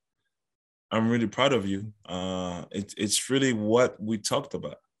 "Hey, I'm really proud of you. It's really what we talked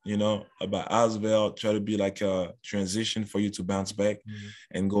about, about ASVEL, try to be like a transition for you to bounce back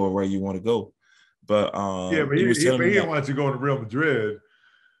and go where you want to go." But he didn't want to go to Real Madrid.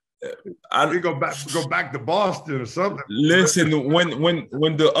 I go back to Boston or something. Listen,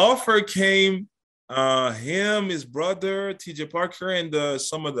 when the offer came, him, his brother, TJ Parker, and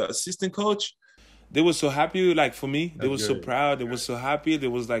some of the assistant coach, they were so happy. Like for me, they were so proud. They were so happy. They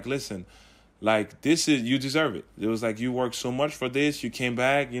was like, listen, like this is, you deserve it. It was like, you worked so much for this. You came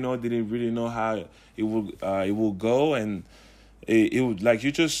back. Didn't really know how it will go, and it would like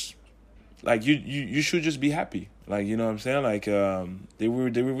you just. Like you should just be happy. Like, you know what I'm saying? Like they were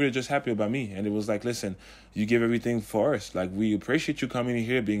really just happy about me. And it was like, listen, you give everything for us. Like, we appreciate you coming in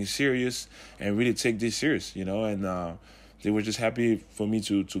here, being serious and really take this serious, and they were just happy for me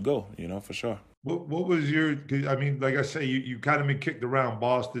to go, for sure. What was your, I mean, like I say, you kind of been kicked around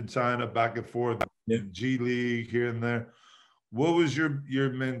Boston, China, back and forth, G League here and there. What was your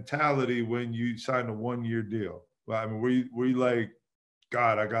mentality when you signed a 1-year deal? I mean, were you like,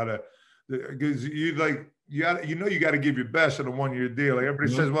 God, I gotta, because you got to give your best in a 1-year deal. Like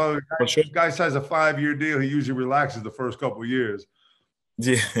everybody says, well, the guy signs a 5-year deal, he usually relaxes the first couple of years.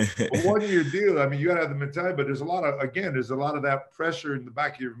 Yeah. A 1-year deal, I mean, you got to have the mentality, but there's a lot of that pressure in the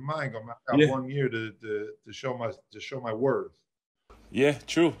back of your mind going, I got 1 year to show my worth. Yeah,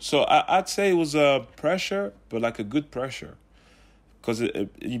 true. So I'd say it was a pressure, but like a good pressure. Because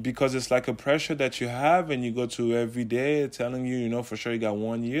it's like a pressure that you have and you go to every day telling you, for sure you got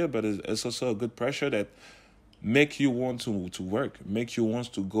 1 year, but it's also a good pressure that make you want to work, make you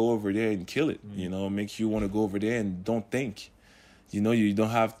want to go over there and kill it, make you want to go over there and don't think. you don't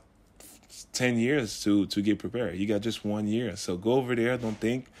have 10 years to get prepared. You got just 1 year. So go over there, don't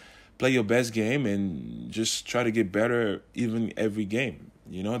think, play your best game, and just try to get better even every game.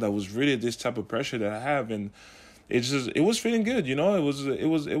 That was really this type of pressure that I have, and it was feeling good.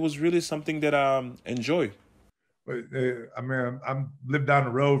 It was really something that I enjoy. But I mean, I'm live down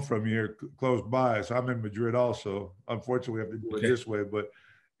the road from here, close by, so I'm in Madrid also. Unfortunately, we have to do it this way, but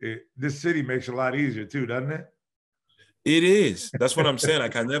this city makes it a lot easier too, doesn't it? It is. That's what I'm saying.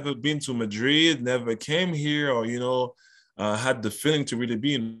 Like, I never been to Madrid, never came here, or had the feeling to really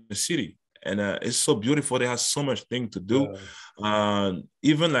be in the city. And it's so beautiful. They have so much thing to do.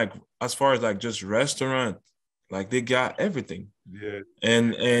 Even like as far as like just restaurant, like they got everything. Yeah.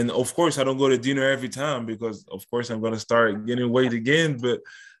 And of course I don't go to dinner every time because of course I'm gonna start gaining weight again. But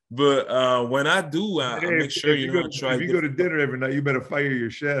when I do, I make sure if you go to dinner every night, you better fire your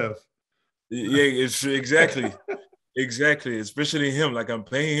chef. Yeah, it's exactly. Exactly, especially him. Like I'm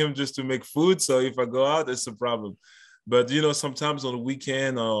paying him just to make food. So if I go out, it's a problem. But sometimes on the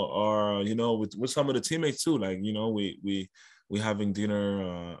weekend or with some of the teammates too. Like we having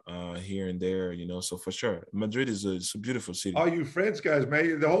dinner here and there. So for sure, Madrid is a beautiful city. All you French guys,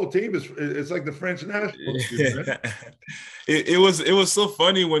 man, the whole team it's like the French national team. Man. It was so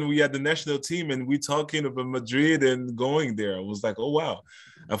funny when we had the national team and we talking about Madrid and going there. I was like, oh wow.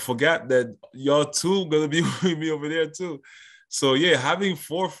 I forgot that y'all too gonna be with me over there too. So yeah, having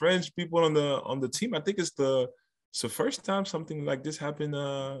 4 French people on the team, I think it's the first time something like this happened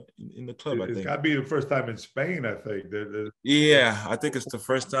in the club. It's got to be the first time in Spain, I think. Yeah, I think it's the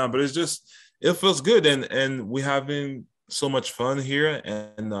first time, but it feels good, and we're having so much fun here,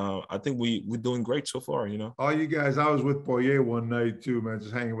 and I think we're doing great so far. All you guys, I was with Poirier one night too, man,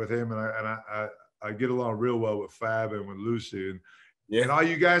 just hanging with him, and I get along real well with Fab and with Lucy, and. Yeah. And all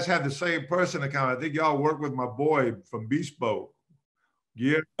you guys have the same person account. I think y'all work with my boy from Bespoke.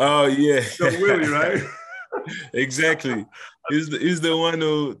 Yeah. Oh, yeah. So Willie, right? Exactly. He's the one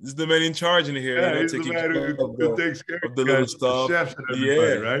who is the man in charge in here. Yeah, he's the man who takes care of the little stuff. The chefs and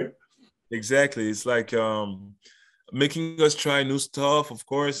everybody, right? Exactly. It's like making us try new stuff, of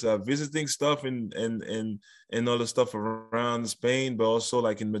course, visiting stuff and all the stuff around Spain, but also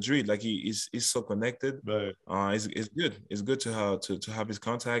like in Madrid, like he's so connected. Right. It's good. It's good to have his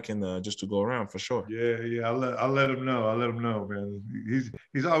contact and just to go around for sure. Yeah. I'll let him know. I'll let him know, man.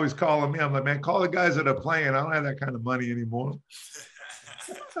 He's always calling me. I'm like, man, call the guys that are playing. I don't have that kind of money anymore.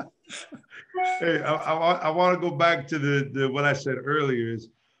 Hey, I want to go back to the what I said earlier. Is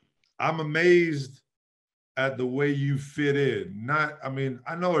I'm amazed at the way you fit in.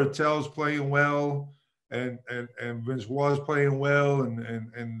 I know Ertel's playing well and Vince was playing well and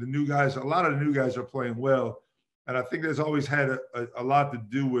the new guys, a lot of the new guys are playing well. And I think there's always had a lot to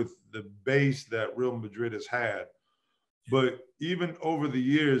do with the base that Real Madrid has had. But even over the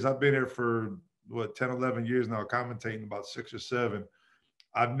years, I've been here for 10, 11 years now, commentating about 6 or 7.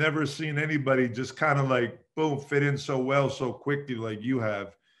 I've never seen anybody just kind of like, boom, fit in so well, so quickly like you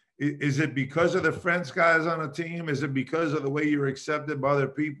have. Is it because of the French guys on the team? Is it because of the way you're accepted by other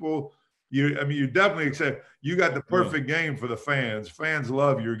people? You definitely accept. You got the perfect game for the fans. Fans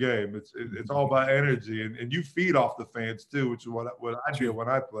love your game. It's all about energy, and you feed off the fans too, which is what I did when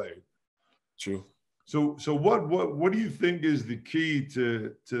I played. True. So what do you think is the key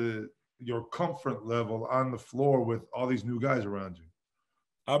to your comfort level on the floor with all these new guys around you?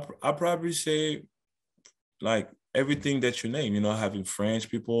 I'll probably say like everything that you name, having French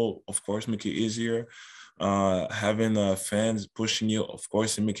people, of course, make it easier. Having fans pushing you, of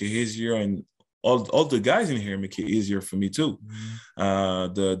course, it make it easier. And all the guys in here make it easier for me too.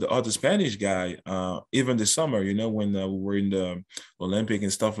 Mm-hmm. The other Spanish guy, even this summer, when we were in the Olympic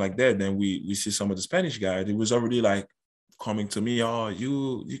and stuff like that, then we see some of the Spanish guys. It was already like coming to me, oh,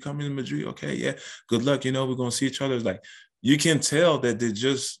 you coming to Madrid? Okay, yeah, good luck. We're gonna see each other. It's like you can tell that they're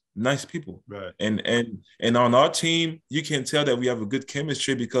just nice people, right? And on our team, you can tell that we have a good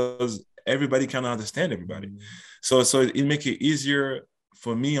chemistry because everybody kind of understand everybody. Mm-hmm. So it make it easier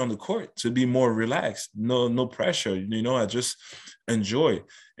for me on the court to be more relaxed, no pressure. I just enjoy.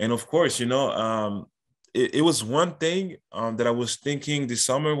 And of course, it was one thing that I was thinking this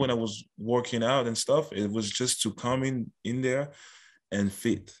summer when I was working out and stuff. It was just to come in there and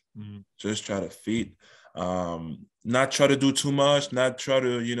fit, just try to fit. Not try to do too much, not try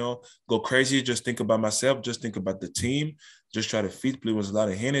to, go crazy, just think about myself, just think about the team, just try to fit, play with a lot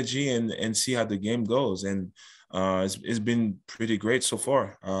of energy and see how the game goes. And It's been pretty great so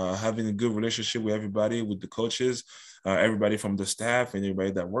far. Having a good relationship with everybody, with the coaches, everybody from the staff, and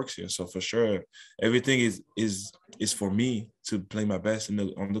everybody that works here. So for sure, everything is for me to play my best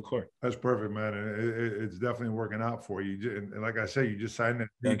on the court. That's perfect, man. And it's definitely working out for you. And like I say, you just signed that.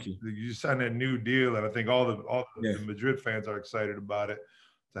 Thank you. You just signed that new deal, and I think all the Madrid fans are excited about it,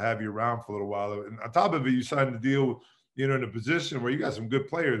 to have you around for a little while. And on top of it, you signed the deal, you know, in a position where you got some good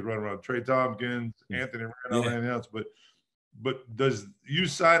players running around, Trey Tompkins, Anthony Randolph, and anything else. But does you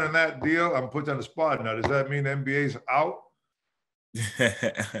sign on that deal? I'm put on the spot now. Does that mean the NBA's out?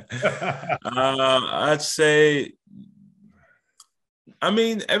 I'd say, I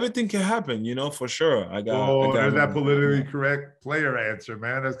mean, everything can happen, you know, for sure. There's that politically correct player answer,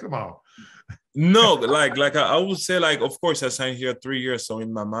 man. Come on. No, like I would say, like, of course I signed here 3 years. So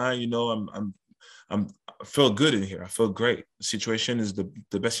in my mind, you know, I feel good in here. I feel great. The situation is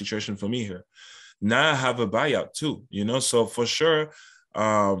the best situation for me here. Now I have a buyout too, you know, so for sure,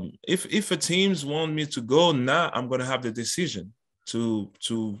 if a teams want me to go, now I'm gonna have the decision to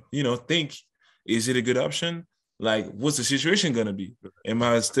you know, think, is it a good option? Like, what's the situation gonna be? Am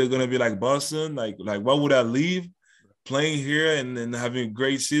I still gonna be like Boston? Like why would I leave playing here and then having a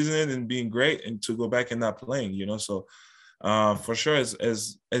great season and being great, and to go back and not playing, you know? So for sure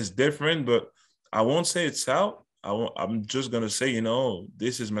it's different, but I won't say it's out. I'm just gonna say, you know,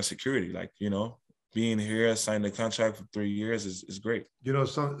 this is my security. Like, you know, being here, signing a contract for 3 years is great. You know,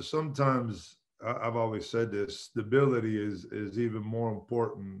 sometimes I've always said this: stability is even more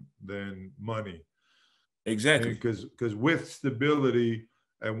important than money. Exactly. Because with stability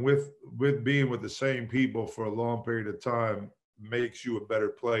and with being with the same people for a long period of time makes you a better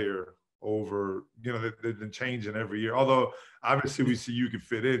player over, you know, they've been changing every year. Although obviously we see you can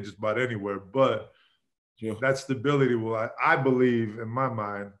fit in just about anywhere, but that stability will, I believe in my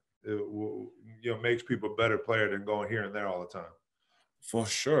mind, it will, you know, makes people a better player than going here and there all the time. For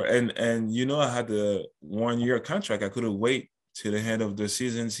sure. And you know, I had a 1 year contract. I couldn't wait till the end of the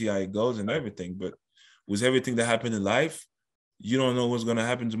season, see how it goes and everything. But with everything that happened in life, you don't know what's going to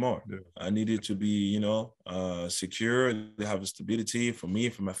happen tomorrow. Yeah. I needed to be, you know, secure, to have a stability for me,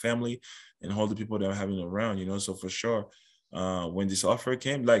 for my family, and all the people that I'm having around, you know. So for sure, when this offer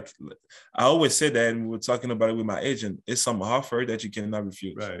came, like I always said that, and we were talking about it with my agent, it's some offer that you cannot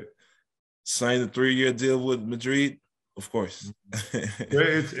refuse. Right. Sign a 3-year deal with Madrid, of course.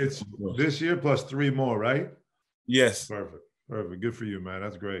 It's this year plus 3 more, right? Yes. Perfect. Good for you, man.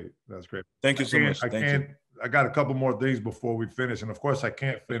 That's great. Thank you so much. I got a couple more things before we finish. And of course, I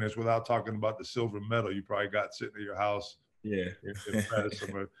can't finish without talking about the silver medal you probably got sitting in your house. Yeah. In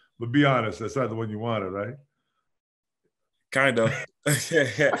somewhere. But be honest, that's not the one you wanted, right? Kind of.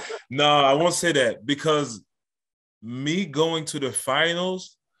 No, I won't say that, because me going to the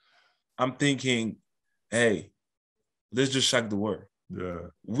finals, I'm thinking, hey, let's just shock the world. Yeah,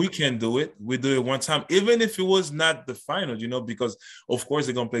 we can do it. We do it one time, even if it was not the final, you know, because of course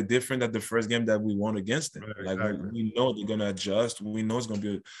they're gonna play different than the first game that we won against them. Right, like we know they're gonna adjust. We know it's gonna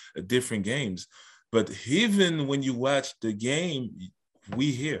be a different games. But even when you watch the game,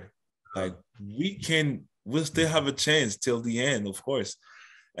 we here, like we'll still have a chance till the end, of course.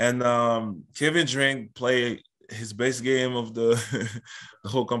 And Kevin Durant played his best game of the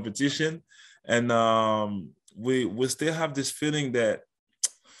whole competition, and we still have this feeling that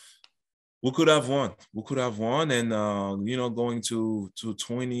we could have won. And you know, going to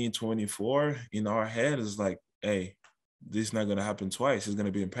 2024 in our head is like, hey, this is not gonna happen twice. It's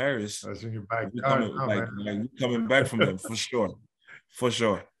gonna be in Paris. That's in your backyard. We're coming back from them for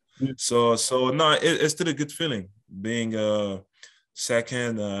sure. So no, it's still a good feeling being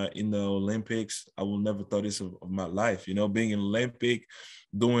second in the Olympics. I will never thought this of my life, you know, being an Olympic,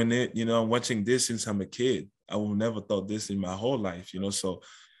 doing it, you know, watching this since I'm a kid. I will never thought this in my whole life, you know. So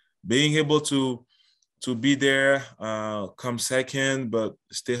being able to be there, come second, but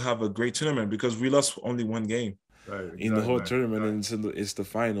still have a great tournament, because we lost only one game in the whole tournament, and it's the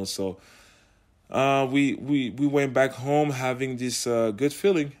final. So we went back home having this good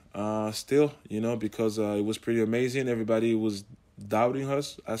feeling still, you know, because it was pretty amazing. Everybody was doubting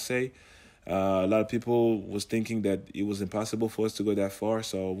us, I say. A lot of people was thinking that it was impossible for us to go that far.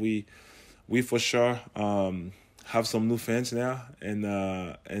 So we for sure have some new fans now,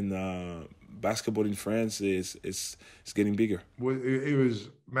 and basketball in France is getting bigger. Well, it was,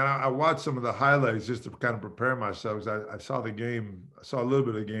 man, I watched some of the highlights just to kind of prepare myself, because I saw the game. I saw a little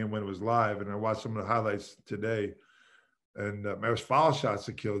bit of the game when it was live, and I watched some of the highlights today. And man, it was foul shots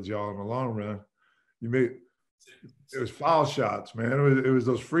that killed y'all in the long run. It was foul shots, man. It was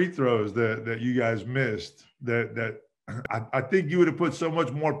those free throws that you guys missed. That I think you would have put so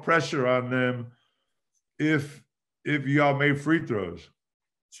much more pressure on them if y'all made free throws.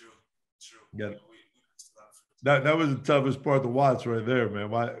 True. Yeah. That was the toughest part to watch right there, man.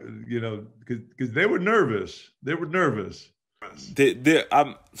 Why, because they were nervous. They were nervous.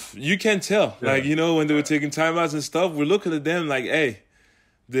 You can tell, like, when they were taking timeouts and stuff, we're looking at them like, hey,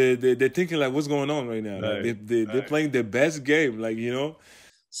 they're thinking like, what's going on right now? Right. Like they're playing their best game, like,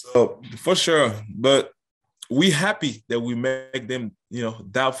 So for sure, but we happy that we make them,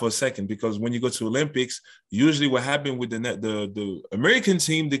 doubt for a second, because when you go to Olympics, usually what happened with the American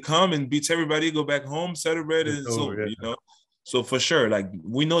team, they come and beats everybody, go back home, celebrate, and So for sure, like,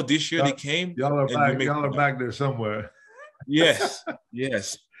 we know this year they came. Y'all are back there somewhere. Yes.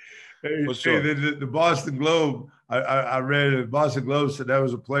 For sure. Hey, the Boston Globe, I read the Boston Globe said that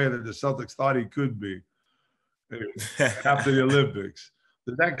was a player that the Celtics thought he could be after the Olympics.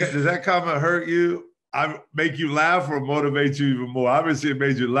 Does that comment hurt you? Make you laugh or motivate you even more? Obviously, it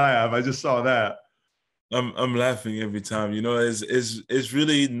made you laugh. I just saw that. I'm laughing every time. It's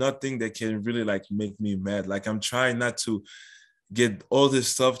really nothing that can really like make me mad. Like, I'm trying not to get all this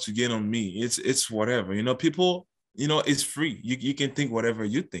stuff to get on me. It's whatever. People. It's free. You can think whatever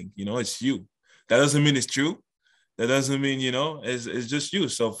you think. It's you. That doesn't mean it's true. That doesn't mean it's just you.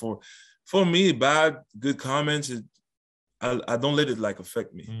 So for me, bad, good comments, I don't let it like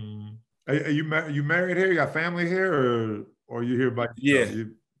affect me. Mm. Are you married here? You got family here, or are you here by yourself?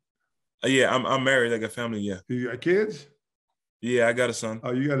 Yeah, I'm married. I got family. Yeah. You got kids? Yeah, I got a son.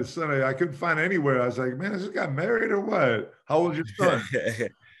 Oh, you got a son. I couldn't find anywhere. I was like, man, is this guy married or what? How old is your son?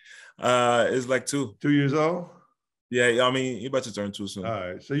 It's like 2. 2 years old? Yeah, I mean, he's about to turn 2 soon. All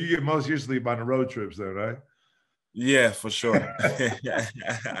right. So you get most of your sleep on the road trips then, right? Yeah, for sure. And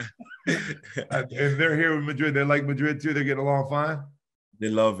they're here in Madrid. They like Madrid too. They get along fine? They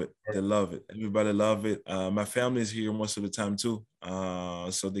love it. Everybody love it. My family is here most of the time too.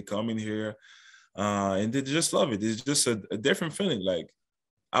 So they come in here and they just love it. It's just a different feeling. Like,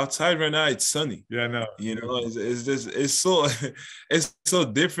 outside right now, it's sunny. Yeah, no. It's so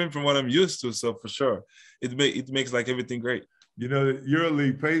different from what I'm used to. So for sure, it makes like everything great.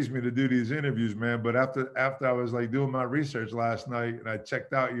 EuroLeague pays me to do these interviews, man. But after I was like doing my research last night, and I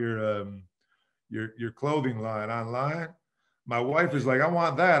checked out your clothing line online, my wife is like, I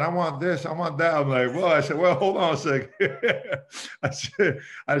want that, I want this, I want that. I'm like, well, I said, well, hold on a second. I said,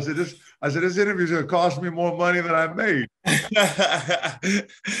 this interview is gonna cost me more money than I made.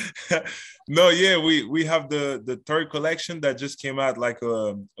 No, yeah, we have the third collection that just came out like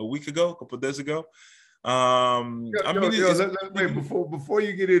a week ago, a couple of days ago. Wait, before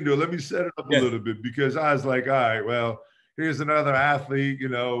you get into it, let me set it up a little bit, because I was like, all right, well, here's another athlete,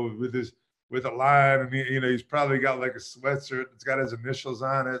 with a line, and he's probably got like a sweatshirt that's got his initials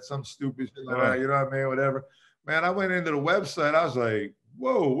on it, some stupid shit like that, you know what I mean, whatever. Man, I went into the website, I was like,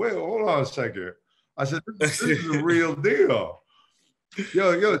 whoa, wait, hold on a second. I said, this is a real deal.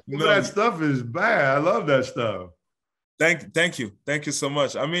 Yo, that stuff is bad. I love that stuff. Thank you so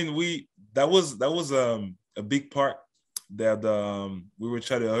much. I mean, that was a big part that we were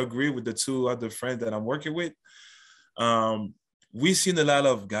trying to agree with the 2 other friends that I'm working with. We've seen a lot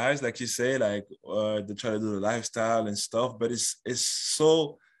of guys, like you say, like they try to do the lifestyle and stuff, but it's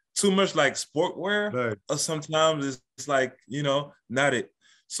so too much like sportwear. Right. Or sometimes it's like, not it.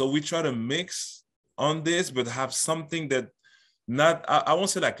 So we try to mix on this, but have something that not, I won't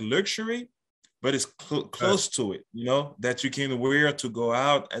say like luxury, but it's close to it, that you can wear to go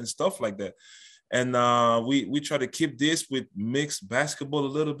out and stuff like that. And we try to keep this with mixed basketball a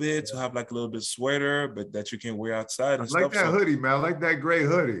little bit, to have like a little bit sweater, but that you can wear outside and stuff. I like that hoodie, man. I like that gray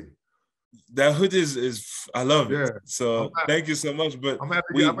hoodie. That hoodie is I love it. So thank you so much. But I'm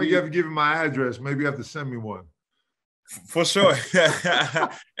happy you have to give him my address. Maybe you have to send me one. For sure.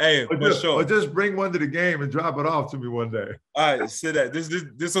 Hey, or just bring one to the game and drop it off to me one day. All right, say that.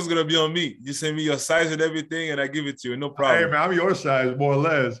 This one's gonna be on me. You send me your size and everything, and I give it to you. No problem. Hey man, I'm your size, more or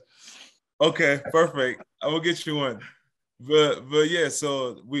less. Okay, perfect. I will get you one. But yeah,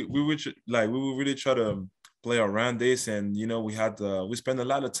 so we will really try to play around this, and we spend a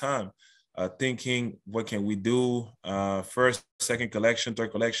lot of time thinking, what can we do? First, second collection,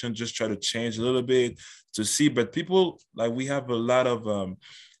 third collection, just try to change a little bit to see. But people, like, we have a lot of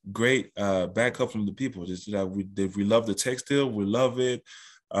great backup from the people. Just that we love the textile, we love it.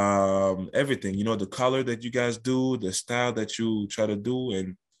 Everything, the color that you guys do, the style that you try to do,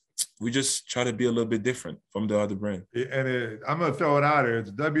 and we just try to be a little bit different from the other brand. And I'm gonna throw it out here.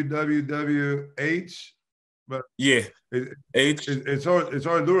 It's WWWH, but yeah, it's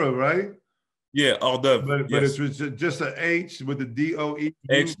Hors-D'oeuvre, right? Yeah, Hors-D'oeuvre. But it's just an H with the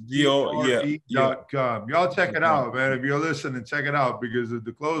DOEUVRE.com. Y'all check it out, man. If you're listening, check it out because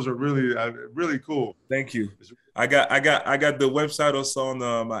the clothes are really cool. Thank you. I got the website also on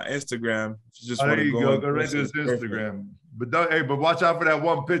my Instagram. Just there you go. Go right to his Instagram. But watch out for that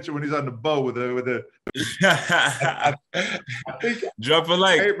one picture when he's on the boat with the I think, drop a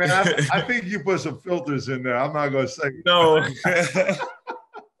like. Hey man, I think you put some filters in there. I'm not gonna say no.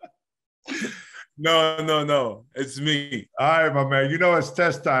 No. It's me. All right, my man. You know it's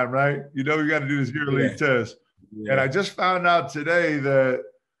test time, right? You know we got to do this EuroLeague test. Yeah. And I just found out today that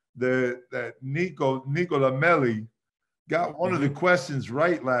Nicola Melli got one of the questions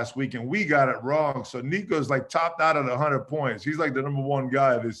right last week, and we got it wrong. So Nico's like topped out at 100 points. He's like the #1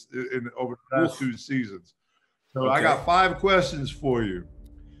 guy over the last 2 seasons. So I got 5 questions for you.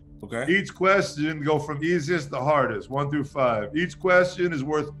 Okay. Each question go from easiest to hardest, 1 through 5. Each question is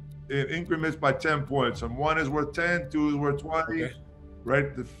worth in increments by 10 points. And 1 is worth 10, 2 is worth 20. Okay.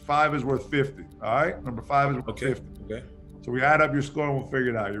 Right? The 5 is worth 50. All right? Number 5 is worth 50. Okay. So we add up your score and we'll figure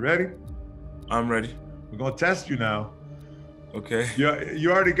it out. You ready? I'm ready. We're gonna test you now. Okay.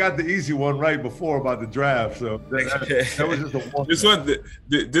 You already got the easy one right before about the draft, so that was just a one.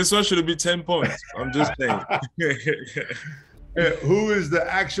 This one should be 10 points. I'm just saying. Who is the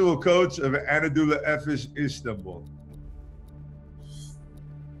actual coach of Anadolu Efes Istanbul?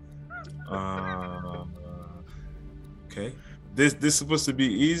 Okay. This supposed to be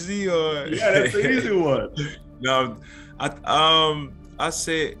easy or? Yeah, that's the easy one. No, I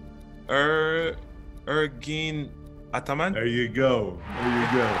say Ergin Ataman. There you go.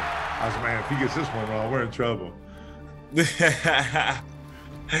 I was man, if he gets this one wrong, we're in trouble.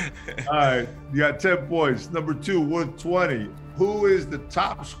 All right, you got 10 points. Number 2, worth 20. Who is the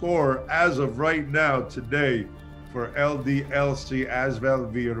top scorer as of right now today for LDLC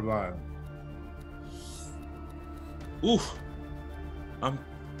ASVEL Virban? Oof.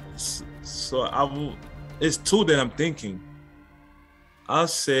 It's 2 that I'm thinking. I'll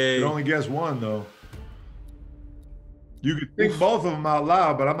say. You can only guess 1 though. You could think both of them out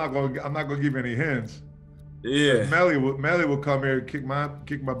loud, but I'm not gonna give you any hints. Yeah. Melly will come here and kick my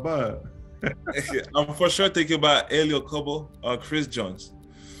butt. I'm for sure thinking about Elio Kobo or Chris Jones.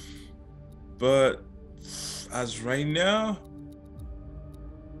 But as right now,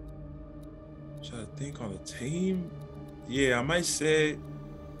 I'm trying to think on the team. Yeah, I might say.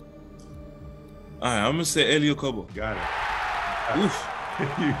 All right, I'm gonna say Elio Kobo. Got it. Oof.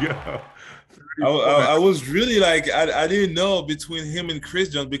 There you go. I was really like I didn't know between him and Chris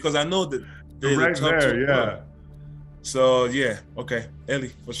Jones because I know that they're right the top there, 2. yeah. So yeah, okay,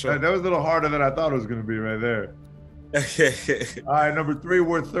 Ellie for sure. That was a little harder than I thought it was going to be right there. All right, number 3,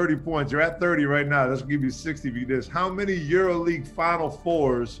 worth 30 points. You're at 30 right now. Let's give you 60 if you do this. How many EuroLeague Final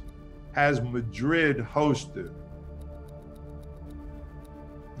Fours has Madrid hosted?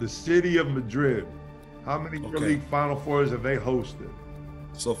 The city of Madrid. How many EuroLeague Final Fours have they hosted?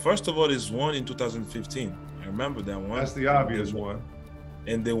 So first of all, there's one in 2015. I remember that one. That's the obvious one.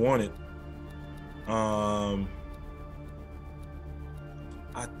 And they won it.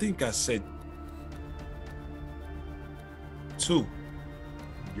 I think I said 2. You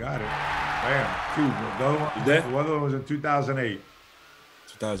got it. Bam. 2. The other one was in 2008.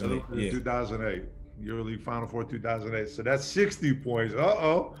 2008. Yeah. 2008. EuroLeague Final Four 2008. So that's 60 points.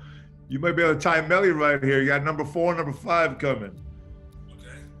 Uh-oh. You might be able to tie Melly right here. You got number 4 and number 5 coming.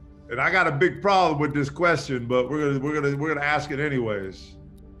 Okay. And I got a big problem with this question, but we're gonna ask it anyways.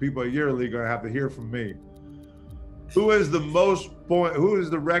 People at EuroLeague are gonna have to hear from me. Who is the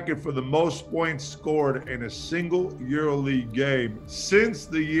record for the most points scored in a single EuroLeague game since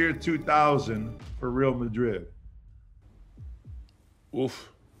the year 2000 for Real Madrid? Oof.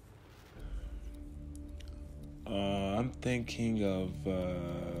 I'm thinking of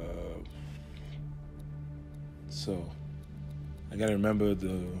so I gotta remember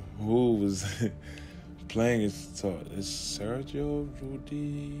who was playing. It's Sergio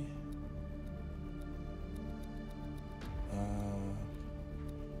Rudy.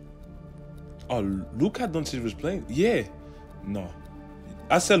 Luka Doncic was playing. Yeah, no,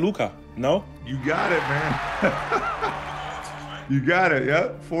 I said Luka. No, you got it, man. You got it.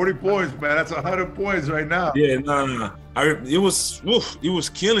 Yep, 40 points, man. That's 100 points right now. Yeah, no. It was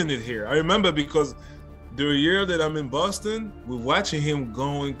killing it here. I remember because the year that I'm in Boston, we're watching him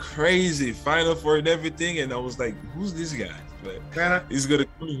going crazy, Final Four and everything, and I was like, "Who's this guy? Like, man, he's gonna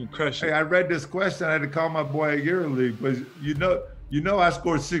come and crush it." Hey, I read this question. I had to call my boy at EuroLeague, but you know, I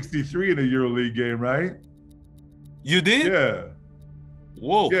scored 63 in a EuroLeague game, right? You did? Yeah.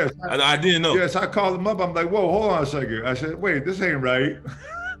 Whoa. Yes, I didn't know. Yes, I called him up. I'm like, whoa, hold on a second. I said, wait, this ain't right.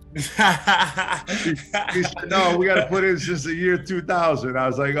 He said, no, we got to put in since the year 2000. I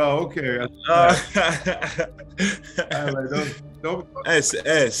was like, oh, okay. I was like, don't, hey,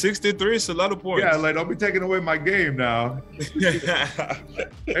 63 is a lot of points. Yeah, like, don't be taking away my game now.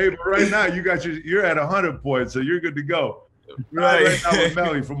 Hey, but right now you're at 100 points, so you're good to go. Right now with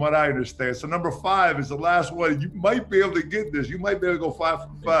Melly, from what I understand. So number 5 is the last one. You might be able to get this. You might be able to go 5 for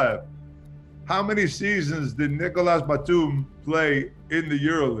 5. How many seasons did Nicolas Batum play in the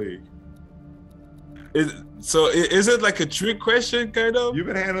EuroLeague? Is it like a trick question, kind of? You've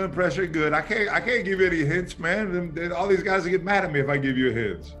been handling pressure good. I can't give you any hints, man. Then all these guys will get mad at me if I give you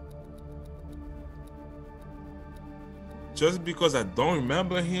hints. Just because I don't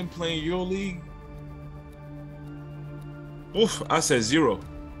remember him playing EuroLeague? Oof, I said 0.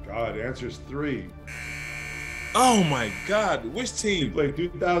 God, the answer is 3. Oh my God, which team? He played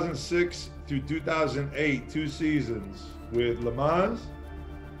 2006 to 2008, 2 seasons with Le Mans.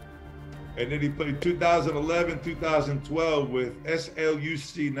 And then he played 2011, 2012 with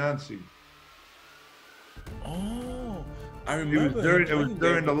SLUC Nancy. Oh, I remember. It was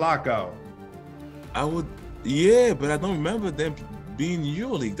during the lockout. Yeah, but I don't remember them being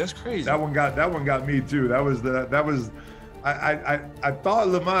EuroLeague. That's crazy. That one got me too. I thought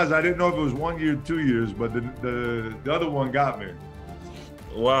Le Mans. I didn't know if it was 1 year, 2 years, but the other one got me.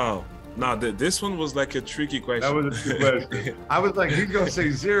 Wow. Now this one was like a tricky question. That was a tricky question. I was like, he's gonna say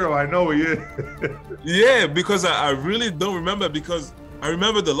 0. I know he is. Yeah, because I really don't remember, because I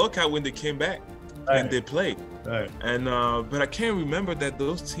remember the lockout when they came back and they played. Right. And but I can't remember that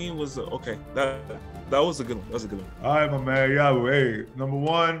those team was okay. That was a good one. That was a good one. All right, my man. Yabu. Hey, number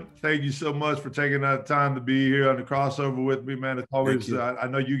 1, thank you so much for taking that time to be here on the crossover with me, man. It's always I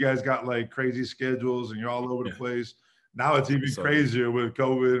know you guys got like crazy schedules and you're all over the place. Now it's even crazier with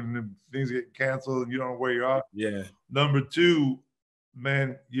COVID and things get canceled and you don't know where you are. Yeah. Number 2,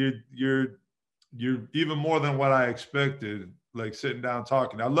 man, you're even more than what I expected. Like sitting down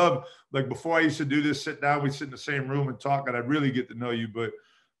talking. I love, like, before I used to do this, sit down, we'd sit in the same room and talk, and I'd really get to know you. But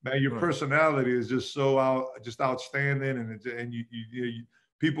man, your personality is just so outstanding, and you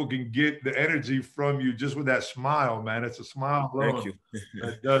people can get the energy from you just with that smile, man. It's a smile alone. Thank you.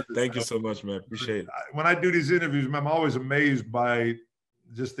 Thank you so much, man. Appreciate it. When I do these interviews, man, I'm always amazed by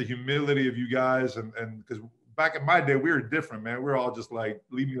just the humility of you guys, and because back in my day, we were different, man. We were all just like,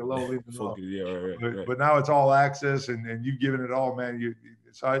 leave me alone, leave me alone. Yeah, but now it's all access, and you've given it all, man.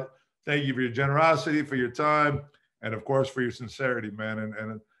 So I thank you for your generosity, for your time, and of course for your sincerity, man.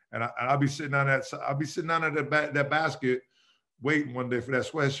 And I'll be sitting on that basket, waiting one day for that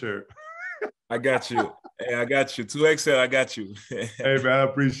sweatshirt. I got you. Hey, I got you. 2XL, I got you. Hey, man, I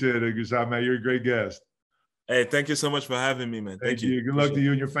appreciate it, Guerschon, man. You're a great guest. Hey, thank you so much for having me, man. Thank you. Good luck to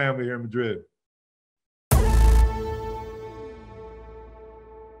you and your family here in Madrid.